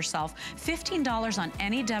treat for yourself. $15 on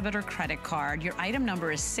any debit or credit card. Your item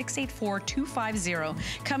number is 684250.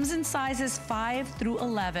 Comes in sizes 5 through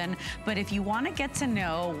 11. But if you want to get to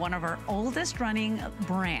know one of our oldest running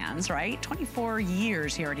brands, right? 24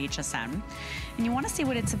 years here at HSN. And you want to see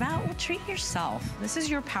what it's about, well, treat yourself. This is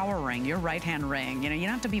your power ring, your right-hand ring. You know, you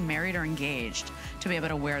don't have to be married or engaged to be able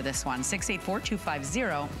to wear this one.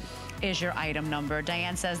 684250. Is your item number.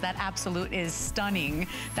 Diane says that absolute is stunning.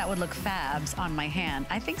 That would look fabs on my hand.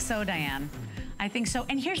 I think so, Diane. I think so.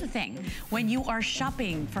 And here's the thing, when you are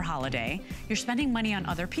shopping for holiday, you're spending money on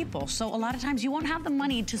other people. So a lot of times you won't have the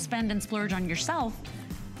money to spend and splurge on yourself.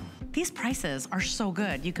 These prices are so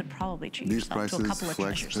good, you could probably treat yourself to a couple of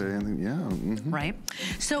treasures. Right?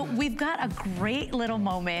 So we've got a great little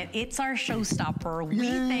moment. It's our showstopper. We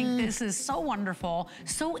think this is so wonderful,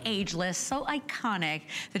 so ageless, so iconic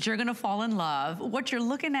that you're gonna fall in love. What you're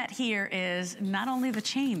looking at here is not only the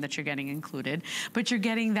chain that you're getting included, but you're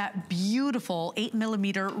getting that beautiful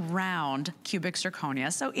 8mm round cubic zirconia.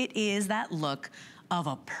 So it is that look of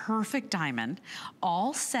a perfect diamond,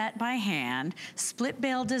 all set by hand, split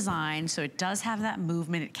bail design, so it does have that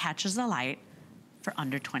movement, it catches the light for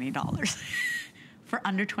under $20. For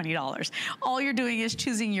under $20. All you're doing is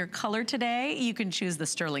choosing your color today. You can choose the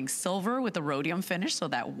sterling silver with the rhodium finish, so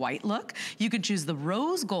that white look. You can choose the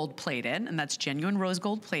rose gold plated, and that's genuine rose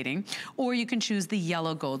gold plating, or you can choose the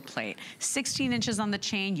yellow gold plate. 16 inches on the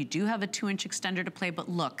chain. You do have a 2-inch extender to play, but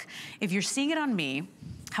look, if you're seeing it on me,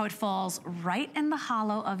 how it falls right in the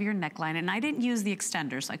hollow of your neckline. And I didn't use the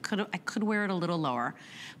extenders. I could wear it a little lower,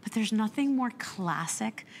 but there's nothing more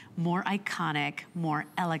classic, more iconic, more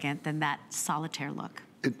elegant than that solitaire look.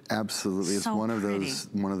 It absolutely is one of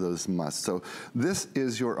those musts. So this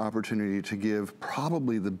is your opportunity to give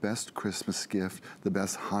probably the best Christmas gift, the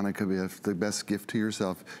best Hanukkah gift, the best gift to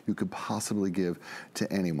yourself you could possibly give to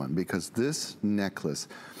anyone, because this necklace,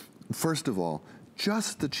 first of all,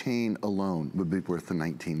 just the chain alone would be worth the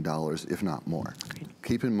 $19, if not more.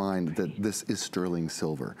 Keep in mind that this is sterling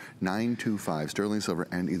silver, 925 sterling silver,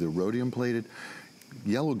 and either rhodium plated,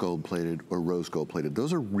 yellow gold plated, or rose gold plated.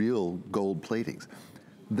 Those are real gold platings.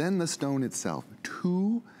 Then the stone itself,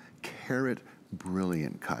 2-carat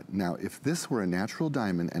brilliant cut. Now, if this were a natural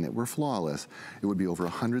diamond and it were flawless, it would be over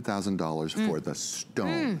 $100,000 for the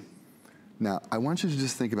stone. Now, I want you to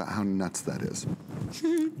just think about how nuts that is.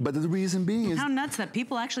 But the reason being is... How nuts that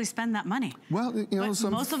people actually spend that money. Well, you know,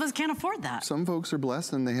 most of us can't afford that. Some folks are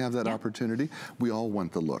blessed and they have that opportunity. We all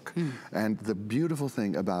want the look. And the beautiful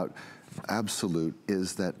thing about Absolute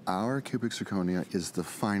is that our cubic zirconia is the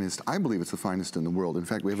finest. I believe it's the finest in the world. In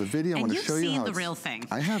fact, we have a video. I want to show you how. And you've seen the real thing.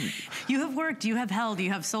 I have. You have worked, you have held,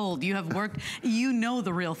 you have sold, you have worked. You know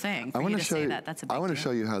the real thing. For you to say that, that's a big deal. I want to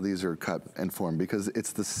show you how these are cut and formed, because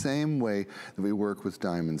it's the same way that we work with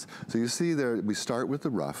diamonds. So you see there, we start with the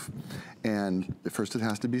rough, and first it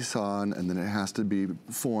has to be sawn, and then it has to be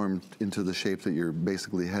formed into the shape that you're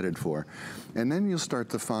basically headed for. And then you'll start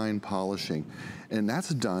the fine polishing. And that's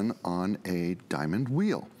done on a diamond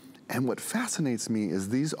wheel. And what fascinates me is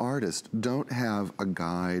these artists don't have a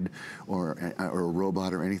guide or a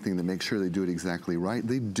robot or anything to make sure they do it exactly right.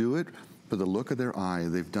 They do it for the look of their eye.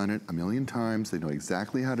 They've done it a million times. They know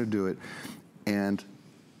exactly how to do it. And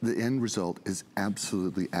the end result is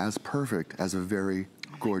absolutely as perfect as a very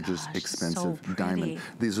gorgeous, expensive diamond.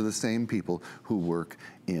 These are the same people who work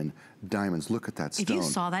in diamonds. Look at that stone. If you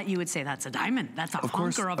saw that, you would say that's a diamond. That's a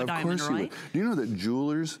hunker of a diamond, right? Do you know that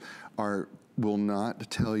jewelers will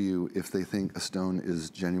not tell you if they think a stone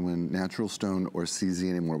is genuine natural stone or CZ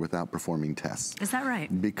anymore without performing tests? Is that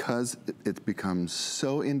right? Because it becomes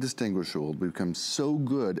so indistinguishable, becomes so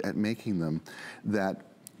good at making them that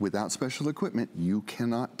without special equipment, you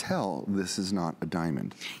cannot tell this is not a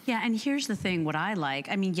diamond. Yeah, and here's the thing, what I like,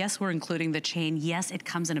 I mean, yes, we're including the chain. Yes, it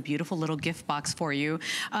comes in a beautiful little gift box for you.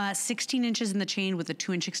 16 inches in the chain with a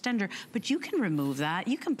 2-inch extender, but you can remove that.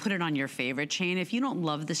 You can put it on your favorite chain. If you don't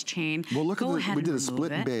love this chain, well, look go ahead and remove it. We did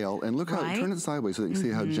a split bail, and look how, turn it sideways so that you can see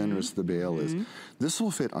how generous the bail is. This will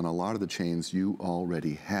fit on a lot of the chains you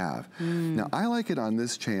already have. Now, I like it on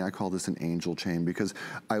this chain. I call this an angel chain because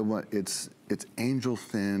it's angel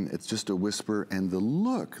thin, it's just a whisper, and the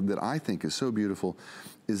look that I think is so beautiful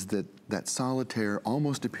is that that solitaire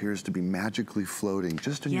almost appears to be magically floating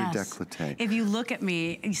just in your décolleté. If you look at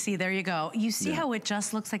me, you see, there you go. You see how it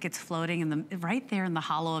just looks like it's floating in the right there in the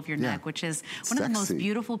hollow of your neck, which is one of the most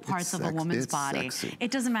beautiful parts of a woman's body.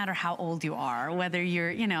 It doesn't matter how old you are, whether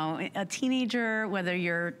you're, you know, a teenager, whether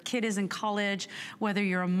your kid is in college, whether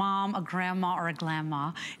you're a mom, a grandma, or a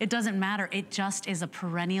glamma. It doesn't matter. It just is a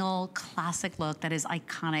perennial classic look that is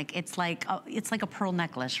iconic. It's like a pearl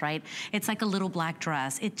necklace, right? It's like a little black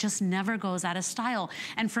dress. It just never goes out of style.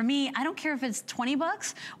 And for me, I don't care if it's 20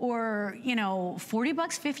 bucks or, you know, 40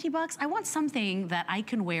 bucks, 50 bucks. I want something that I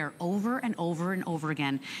can wear over and over and over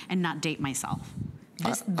again and not date myself.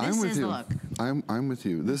 This is the look. I'm with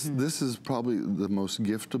you. This is probably the most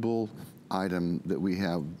giftable item that we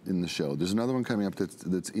have in the show. There's another one coming up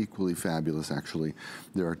that's equally fabulous, actually.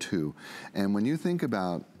 There are two. And when you think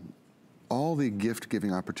about all the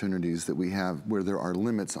gift-giving opportunities that we have where there are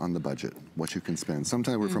limits on the budget, what you can spend.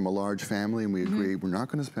 Sometimes we're from a large family and we agree we're not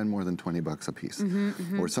going to spend more than 20 bucks a piece.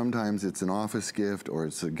 Or sometimes it's an office gift, or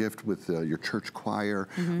it's a gift with your church choir,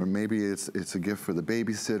 or maybe it's a gift for the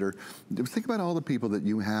babysitter. Think about all the people that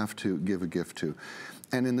you have to give a gift to.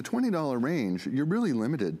 And in the $20 range, you're really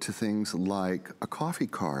limited to things like a coffee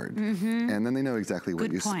card, and then they know exactly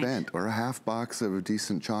what you spent, or a half box of a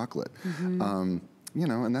decent chocolate. You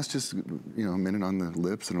know, and that's just, you know, a minute on the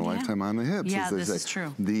lips and a lifetime on the hips. Yeah, as they this say. is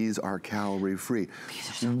true. These are calorie-free.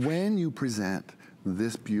 When you present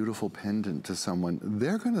this beautiful pendant to someone,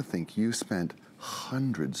 they're gonna think you spent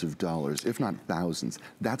hundreds of dollars, if not thousands.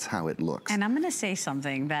 That's how it looks. And I'm gonna say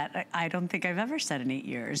something that I don't think I've ever said in 8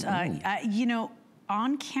 years. You know,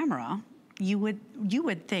 on camera, you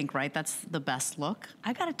would think, right, that's the best look.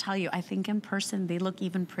 I gotta tell you, I think in person, they look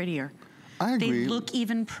even prettier. I agree. They look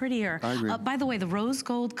even prettier. I agree. By the way, the rose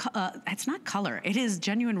gold, it's not color. It is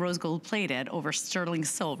genuine rose gold plated over sterling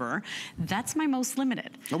silver. That's my most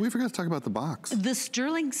limited. Oh, we forgot to talk about the box. The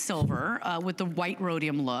sterling silver with the white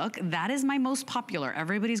rhodium look, that is my most popular.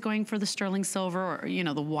 Everybody's going for the sterling silver, or, you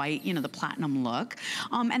know, the white, you know, the platinum look.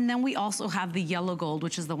 And then we also have the yellow gold,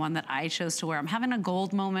 which is the one that I chose to wear. I'm having a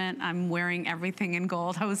gold moment. I'm wearing everything in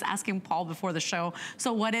gold. I was asking Paul before the show,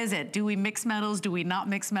 so what is it? Do we mix metals? Do we not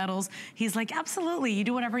mix metals? He's like, absolutely, you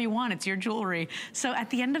do whatever you want, it's your jewelry. So at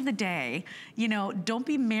the end of the day, you know, don't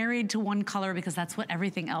be married to one color because that's what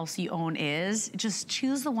everything else you own is. Just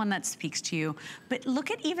choose the one that speaks to you. But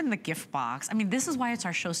look at even the gift box. I mean, this is why it's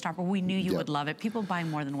our showstopper. We knew you would love it. People buy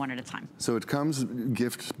more than one at a time. So it comes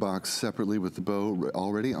gift box separately with the bow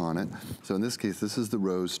already on it. So in this case, this is the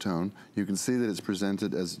rose tone. You can see that it's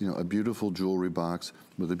presented as, you know, a beautiful jewelry box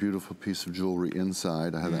with a beautiful piece of jewelry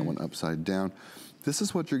inside. I have that one upside down. This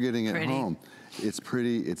is what you're getting at home. It's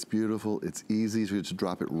pretty, it's beautiful, it's easy to just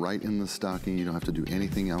drop it right in the stocking. You don't have to do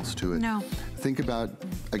anything else to it. No. Think about,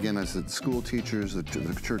 again, I said school teachers, the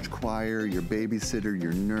church choir, your babysitter,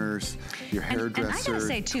 your nurse, your hairdresser. And I gotta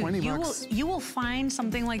say too, you will find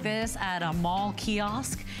something like this at a mall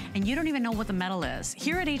kiosk and you don't even know what the metal is.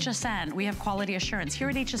 Here at HSN, we have quality assurance. Here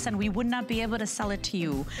at HSN, we would not be able to sell it to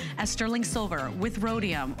you as sterling silver with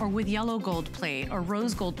rhodium or with yellow gold plate or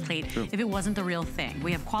rose gold plate if it wasn't the real thing.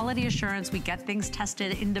 We have quality assurance. We get things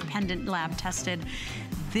tested, independent lab tested.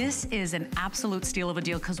 This is an absolute steal of a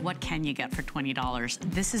deal because what can you get for $20?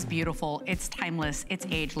 This is beautiful, it's timeless, it's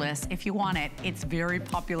ageless. If you want it, it's very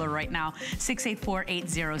popular right now.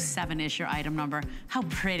 684807 is your item number. How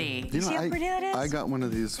pretty. You see how pretty that is? I got one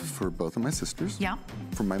of these for both of my sisters. Yeah.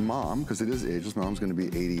 For my mom, because it is ageless. My mom's gonna be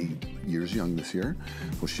 80 years young this year.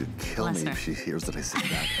 Well, she'd kill me if she hears that I said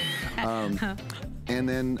that. And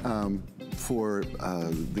then for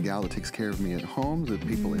the gal that takes care of me at home, the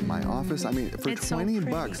people in my office. I mean, for 20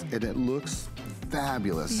 bucks, and it looks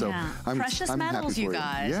fabulous. So I'm precious I'm metals, happy you for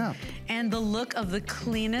guys. Yeah. And the look of the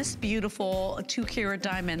cleanest, beautiful 2-carat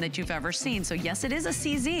diamond that you've ever seen. So yes, it is a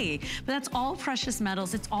CZ, but that's all precious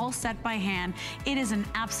metals. It's all set by hand. It is an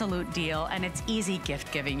absolute deal, and it's easy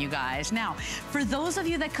gift giving, you guys. Now, for those of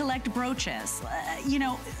you that collect brooches, you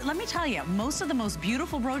know, let me tell you, most of the most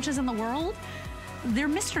beautiful brooches in the world, they're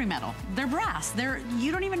mystery metal, they're brass,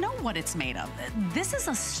 you don't even know what it's made of. This is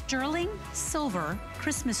a sterling silver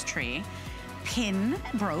Christmas tree pin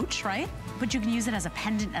brooch, right? But you can use it as a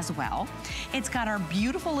pendant as well. It's got our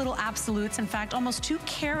beautiful little absolutes, in fact, almost 2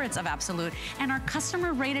 carats of absolute, and our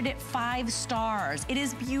customer rated it 5 stars. It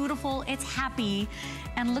is beautiful, it's happy,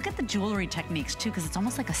 and look at the jewelry techniques too, because it's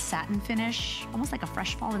almost like a satin finish, almost like a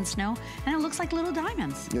fresh fallen snow, and it looks like little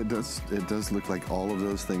diamonds. It does look like all of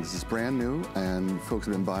those things. It's brand new, and folks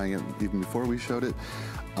have been buying it even before we showed it.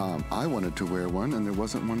 I wanted to wear one, and there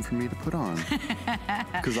wasn't one for me to put on.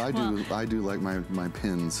 Because I do like my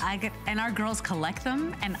pins. And our girls collect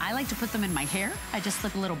them, and I like to put them in my hair. I just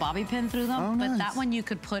slip a little bobby pin through them. Oh, nice. But that one you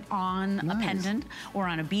could put on a pendant or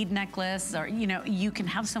on a bead necklace, or, you know, you can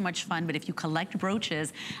have so much fun. But if you collect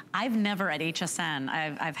brooches, I've never at HSN,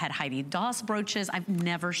 I've had Heidi Doss brooches. I've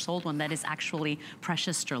never sold one that is actually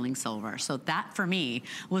precious sterling silver. So that for me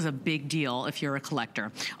was a big deal if you're a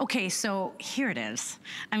collector. Okay, so here it is.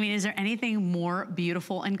 I mean, is there anything more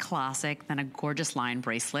beautiful and classic than a gorgeous lion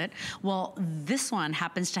bracelet? Well, this one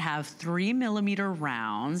happens to have 3mm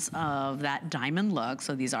rounds of that diamond look.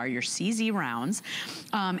 So these are your CZ rounds.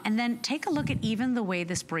 And then take a look at even the way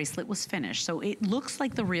this bracelet was finished. So it looks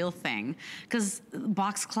like the real thing, because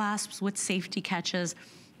box clasps with safety catches.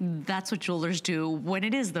 That's what jewelers do when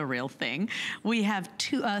it is the real thing. We have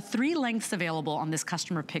three lengths available on this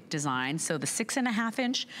customer pick design. So the 6.5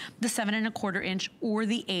 inch, the 7.25 inch, or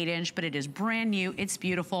the 8 inch, but it is brand new, it's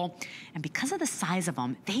beautiful. And because of the size of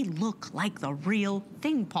them, they look like the real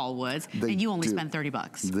thing, Paul Woods, and you only spend 30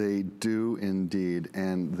 bucks. They do indeed,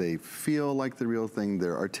 and they feel like the real thing.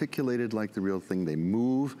 They're articulated like the real thing. They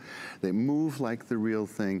move like the real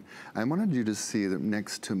thing. I wanted you to see that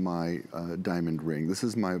next to my diamond ring, this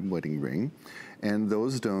is my wedding ring, and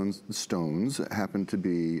those stones happen to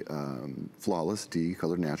be flawless D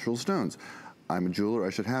colored natural stones. I'm a jeweler, I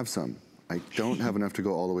should have some. I don't have enough to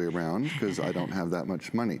go all the way around because I don't have that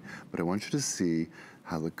much money, but I want you to see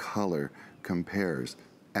how the color compares.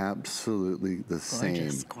 Absolutely the same.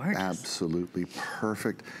 Gorgeous. Absolutely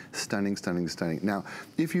perfect. Stunning, stunning, stunning. Now,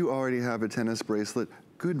 if you already have a tennis bracelet,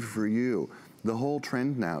 good for you. The whole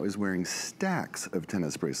trend now is wearing stacks of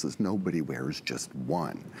tennis bracelets. Nobody wears just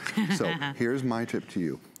one. So here's my tip to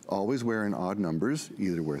you. Always wear in odd numbers.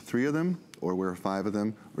 Either wear 3 of them or wear 5 of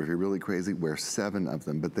them, or if you're really crazy, wear 7 of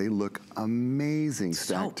them. But they look amazing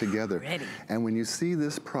stacked together. Pretty. And when you see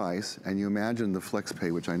this price and you imagine the flex pay,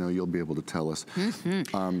 which I know you'll be able to tell us.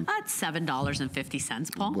 That's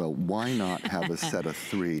 $7.50, Paul. Well, why not have a set of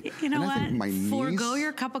 3? You know and I what? think my niece, forego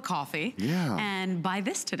your cup of coffee and buy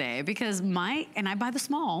this today, because I buy the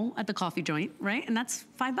small at the coffee joint, right? And that's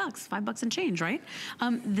 $5, $5 and change, right?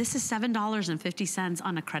 This is $7.50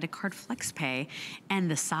 on a credit card flex pay, and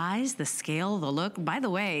the size, the scale, the look, by the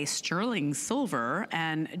way, sterling silver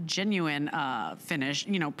and genuine finish,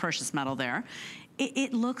 you know, precious metal there.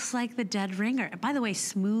 It looks like the dead ringer. By the way,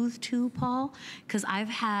 smooth too, Paul, because I've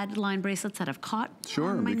had line bracelets that have caught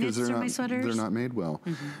on my knits or my sweaters. They're not made well.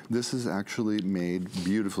 This is actually made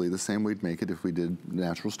beautifully, the same we'd make it if we did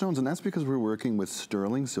natural stones, and that's because we're working with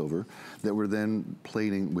sterling silver that we're then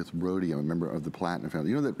plating with rhodium, a member of the platinum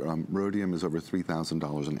family. You know that rhodium is over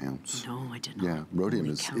 $3,000 an ounce. No, I did not. Yeah, rhodium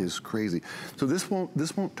is crazy. So this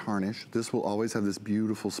won't tarnish. This will always have this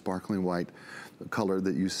beautiful sparkling white color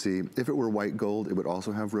that you see. If it were white gold, it would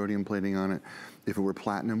also have rhodium plating on it. If it were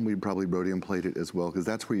platinum, we'd probably rhodium plate it as well, because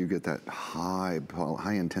that's where you get that high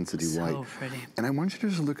intensity white. So pretty. And I want you to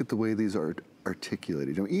just look at the way these are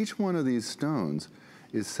articulated. You know, each one of these stones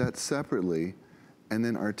is set separately and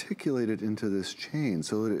then articulated into this chain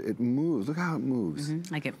so that it moves. Look how it moves.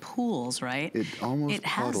 Like it pools, right? It almost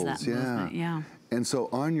puddles, has that movement, yeah. And so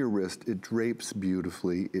on your wrist, it drapes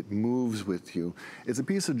beautifully, it moves with you. It's a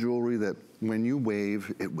piece of jewelry that when you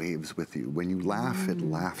wave, it waves with you. When you laugh, it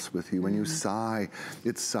laughs with you. When you sigh,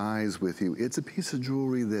 it sighs with you. It's a piece of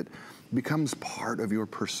jewelry that becomes part of your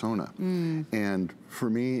persona. And for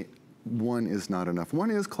me, 1 is not enough.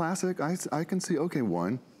 1 is classic. I can see, okay,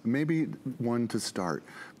 1. Maybe 1 to start,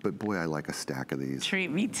 but boy, I like a stack of these. Treat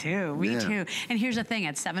me too, me too. And here's the thing,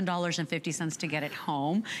 at $7.50 to get it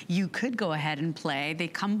home, you could go ahead and play. They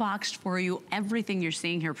come boxed for you. Everything you're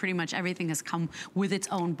seeing here, pretty much everything has come with its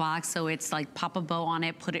own box, so it's like pop a bow on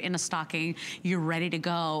it, put it in a stocking, you're ready to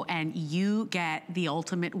go, and you get the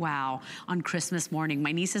ultimate wow on Christmas morning.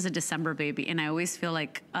 My niece is a December baby, and I always feel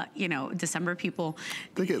like, you know, December people,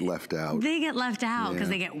 they get left out. They get left out because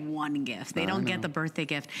they get 1 gift. They don't get the birthday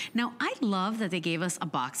gift. Now, I love that they gave us a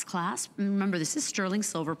box clasp. Remember, this is sterling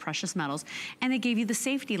silver, precious metals, and they gave you the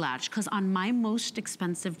safety latch, because on my most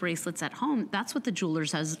expensive bracelets at home, that's what the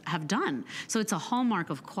jewelers have done. So it's a hallmark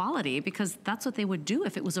of quality, because that's what they would do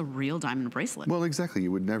if it was a real diamond bracelet. Well, exactly.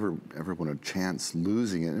 You would never, ever want a chance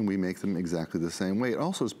losing it, and we make them exactly the same way. It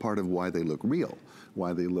also is part of why they look real,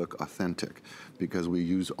 why they look authentic, because we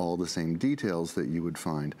use all the same details that you would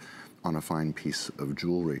find on a fine piece of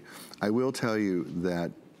jewelry. I will tell you that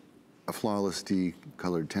a flawless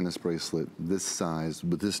D-colored tennis bracelet this size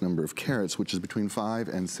with this number of carats, which is between 5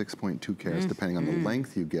 and 6.2 carats, depending on the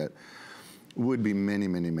length you get, would be many,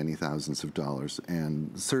 many, many thousands of dollars,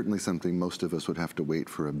 and certainly something most of us would have to wait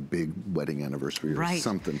for a big wedding anniversary or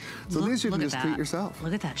something. So these you can just treat yourself.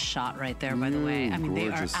 Look at that shot right there, by the way. I mean,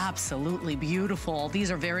 gorgeous. They are absolutely beautiful.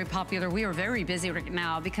 These are very popular. We are very busy right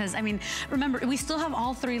now because, I mean, remember, we still have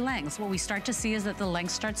all 3 lengths. What we start to see is that the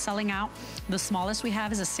length starts selling out. The smallest we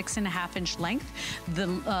have is a 6.5 inch length.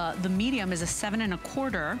 The medium is a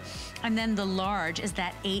 7.25, and then the large is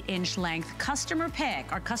that 8 inch length. Customer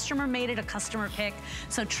pick. Our customer made it a customer pick.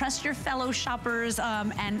 So trust your fellow shoppers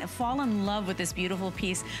and fall in love with this beautiful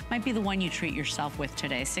piece. Might be the one you treat yourself with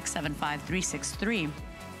today. 675-363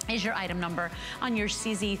 is your item number on your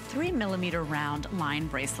CZ 3mm round line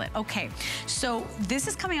bracelet. Okay, so this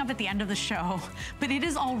is coming up at the end of the show, but it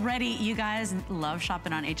is already, you guys love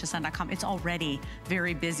shopping on hsn.com. It's already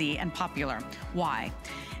very busy and popular. Why?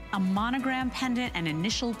 A monogram pendant, an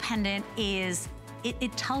initial pendant is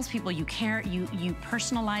it tells people you care, you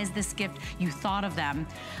personalize this gift, you thought of them.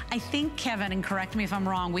 I think, Kevin, and correct me if I'm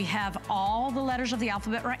wrong, we have all the letters of the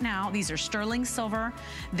alphabet right now. These are sterling silver.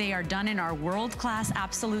 They are done in our world-class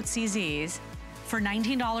absolute CZs. For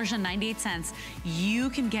 $19.98, you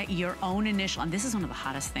can get your own initial, and this is one of the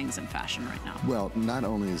hottest things in fashion right now. Well, not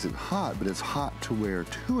only is it hot, but it's hot to wear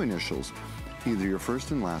 2 initials. Either your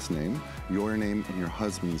first and last name, your name and your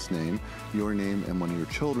husband's name, your name and one of your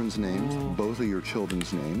children's names, both of your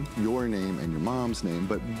children's name, your name and your mom's name,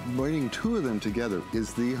 but wearing 2 of them together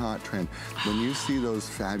is the hot trend. When you see those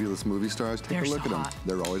fabulous movie stars, take a look at them.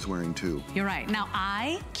 They're always wearing 2. You're right. Now,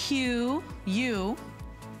 I, Q, U,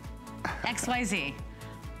 XYZ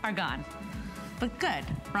are gone. But good,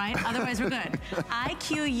 right? Otherwise we're good.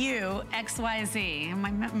 IQU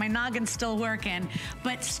XYZ. My noggin's still working.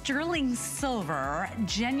 But sterling silver,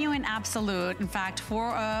 genuine absolute. In fact, for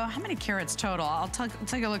how many carats total? I'll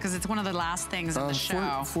take a look because it's one of the last things in the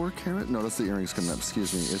show. 4 carat? No, that's the earrings coming up.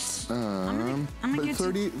 Excuse me. It's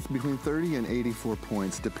between 30 and 84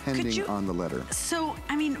 points, depending on the letter. So,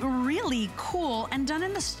 I mean, really cool, and done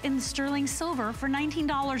in the sterling silver for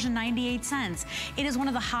 $19.98. It is one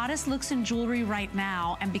of the hottest looks in jewelry right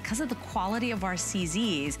now, and because of the quality of our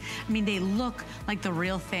CZs, I mean, they look like the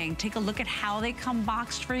real thing. Take a look at how they come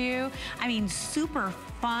boxed for you. I mean, super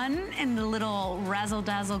fun in the little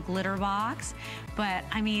razzle-dazzle glitter box. But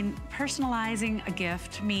I mean, personalizing a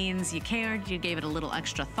gift means you cared, you gave it a little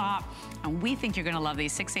extra thought, and we think you're gonna love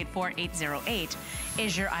these. 684808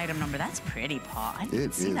 is your item number. That's pretty, Paul. I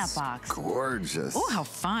didn't see that box. Gorgeous. Oh, how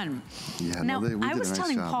fun. Yeah, now, we did I was a nice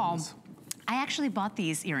telling job Paul, on this. I actually bought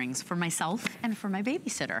these earrings for myself and for my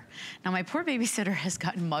babysitter. Now, my poor babysitter has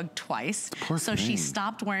gotten mugged twice, so she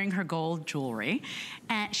stopped wearing her gold jewelry.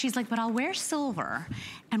 And she's like, but I'll wear silver.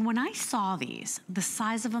 And when I saw these, the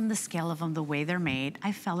size of them, the scale of them, the way they're made,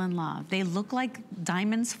 I fell in love. They look like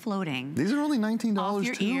diamonds floating. These are only $19 off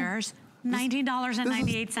your too? ears.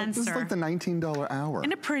 $19.98, sir. This is like the $19 hour.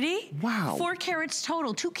 Isn't it pretty? Wow. 4 carats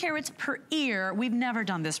total, 2 carats per ear. We've never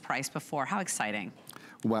done this price before. How exciting.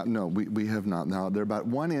 Well, no, we have not. Now, they're about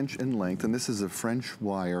 1 inch in length, and this is a French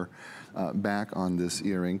wire back on this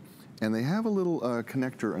earring. And they have a little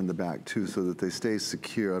connector in the back, too, so that they stay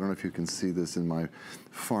secure. I don't know if you can see this in my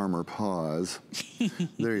farmer paws.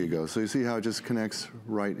 There you go. So you see how it just connects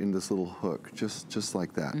right in this little hook, just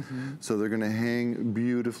like that. So they're going to hang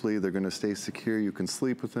beautifully. They're going to stay secure. You can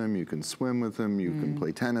sleep with them. You can swim with them. You can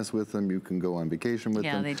play tennis with them. You can go on vacation with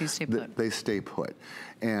them. Yeah, they do stay put. They stay put.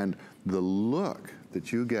 And the look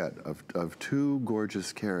that you get of 2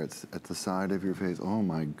 gorgeous carats at the side of your face, oh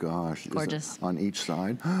my gosh. Gorgeous. On each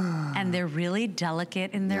side. And they're really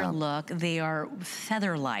delicate in their look. They are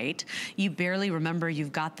feather light. You barely remember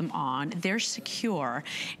you've got them on. They're secure.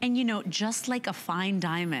 And you know, just like a fine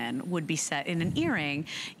diamond would be set in an earring,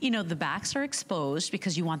 you know, the backs are exposed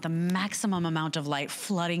because you want the maximum amount of light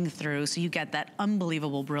flooding through, so you get that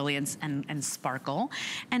unbelievable brilliance and sparkle.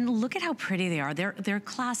 And look at how pretty they are. They're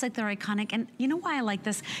classic, they're iconic. And you know why I like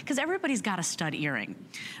this? Because everybody's got a stud earring.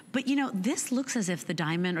 But you know, this looks as if the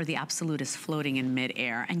diamond or the absolute is floating in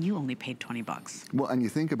midair, and you only paid 20 bucks. Well, and you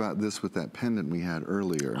think about this with that pendant we had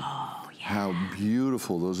earlier. Oh, yeah. How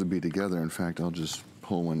beautiful those would be together. In fact, I'll just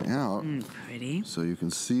pull one out. Pretty. So you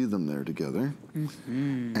can see them there together.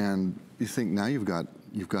 And you think now you've got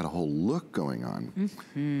a whole look going on.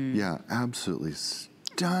 Yeah, absolutely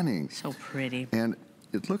stunning. So pretty. And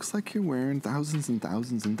it looks like you're wearing thousands and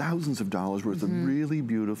thousands and thousands of dollars worth of really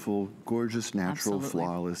beautiful, gorgeous, natural,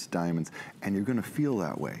 flawless diamonds. And you're gonna feel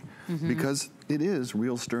that way because it is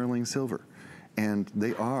real sterling silver. And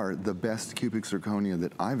they are the best cubic zirconia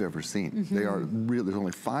that I've ever seen. They are real. There's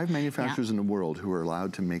only 5 manufacturers in the world who are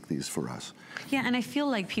allowed to make these for us. Yeah, and I feel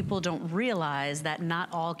like people don't realize that not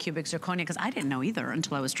all cubic zirconia, because I didn't know either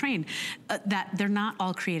until I was trained, that they're not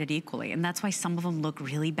all created equally. And that's why some of them look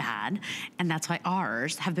really bad. And that's why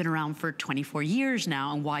ours have been around for 24 years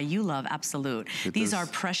now, and why you love Absolute. These are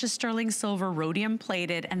precious sterling silver, rhodium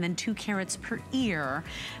plated, and then 2 carats per ear.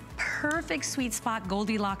 Perfect sweet spot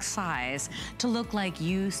Goldilocks size to look like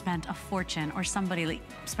you spent a fortune or somebody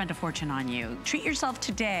spent a fortune on you. Treat yourself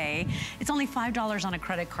today. It's only $5 on a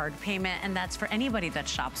credit card payment, and that's for anybody that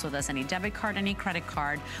shops with us. Any debit card, any credit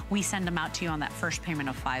card, we send them out to you on that first payment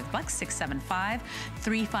of $5.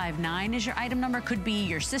 675-359 is your item number. Could be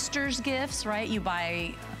your sister's gifts, right? You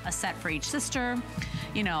buy a set for each sister,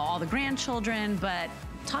 you know, all the grandchildren, but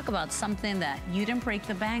talk about something that you didn't break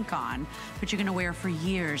the bank on, but you're gonna wear for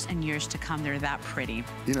years and years to come. They're that pretty.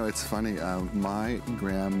 You know, it's funny, my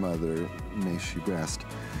grandmother, may she rest,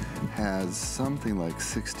 has something like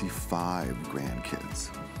 65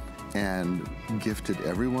 grandkids. and gifted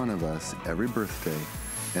every one of us every birthday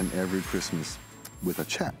and every Christmas with a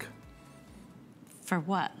check. For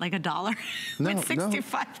what? Like $1? No, With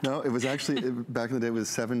 65. no, it was actually, back in the day, it was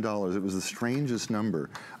 $7. It was the strangest number.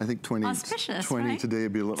 I think 20, Auspicious, 20 right? today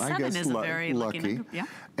would be, I guess, is a very lucky number, yeah.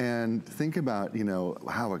 And think about, you know,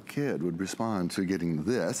 how a kid would respond to getting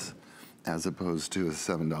this as opposed to a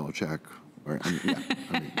 $7 check. Or,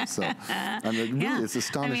 so, really, it's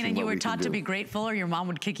astonishing. I mean, and you what were we can taught to do. be grateful, or your mom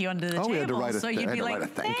would kick you under the table. We had to write so you'd be like,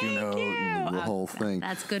 thank you note, and the whole thing.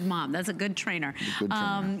 That's good, mom. That's a good trainer.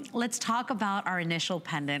 Let's talk about our initial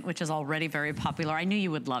pendant, which is already very popular. I knew you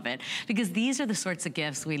would love it, because these are the sorts of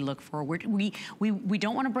gifts we look for. We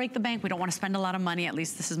don't want to break the bank. We don't want to spend a lot of money. At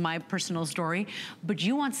least this is my personal story. But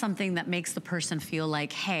you want something that makes the person feel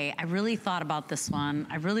like, hey, I really thought about this one.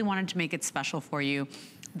 I really wanted to make it special for you.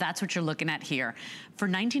 That's what you're looking at here. For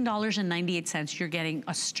 $19.98, you're getting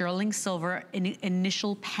a sterling silver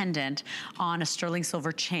initial pendant on a sterling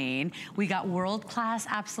silver chain. We got world-class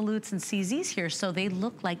absolutes and CZs here, so they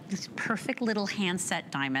look like these perfect little handset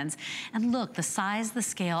diamonds. And look, the size, the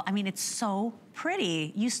scale, I mean, it's so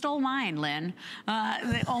pretty. You stole mine, Lynn.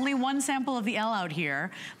 Only one sample of the L out here,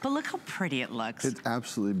 but look how pretty it looks. It's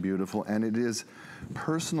absolutely beautiful, and it is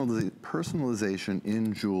personalization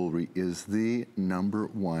in jewelry is the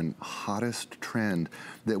 #1 hottest trend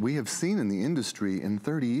that we have seen in the industry in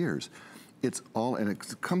 30 years. It's all, and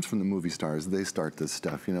it comes from the movie stars. They start this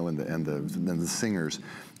stuff, you know, and the singers.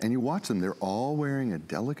 And you watch them, they're all wearing a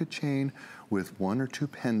delicate chain with 1 or 2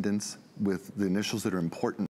 pendants with the initials that are important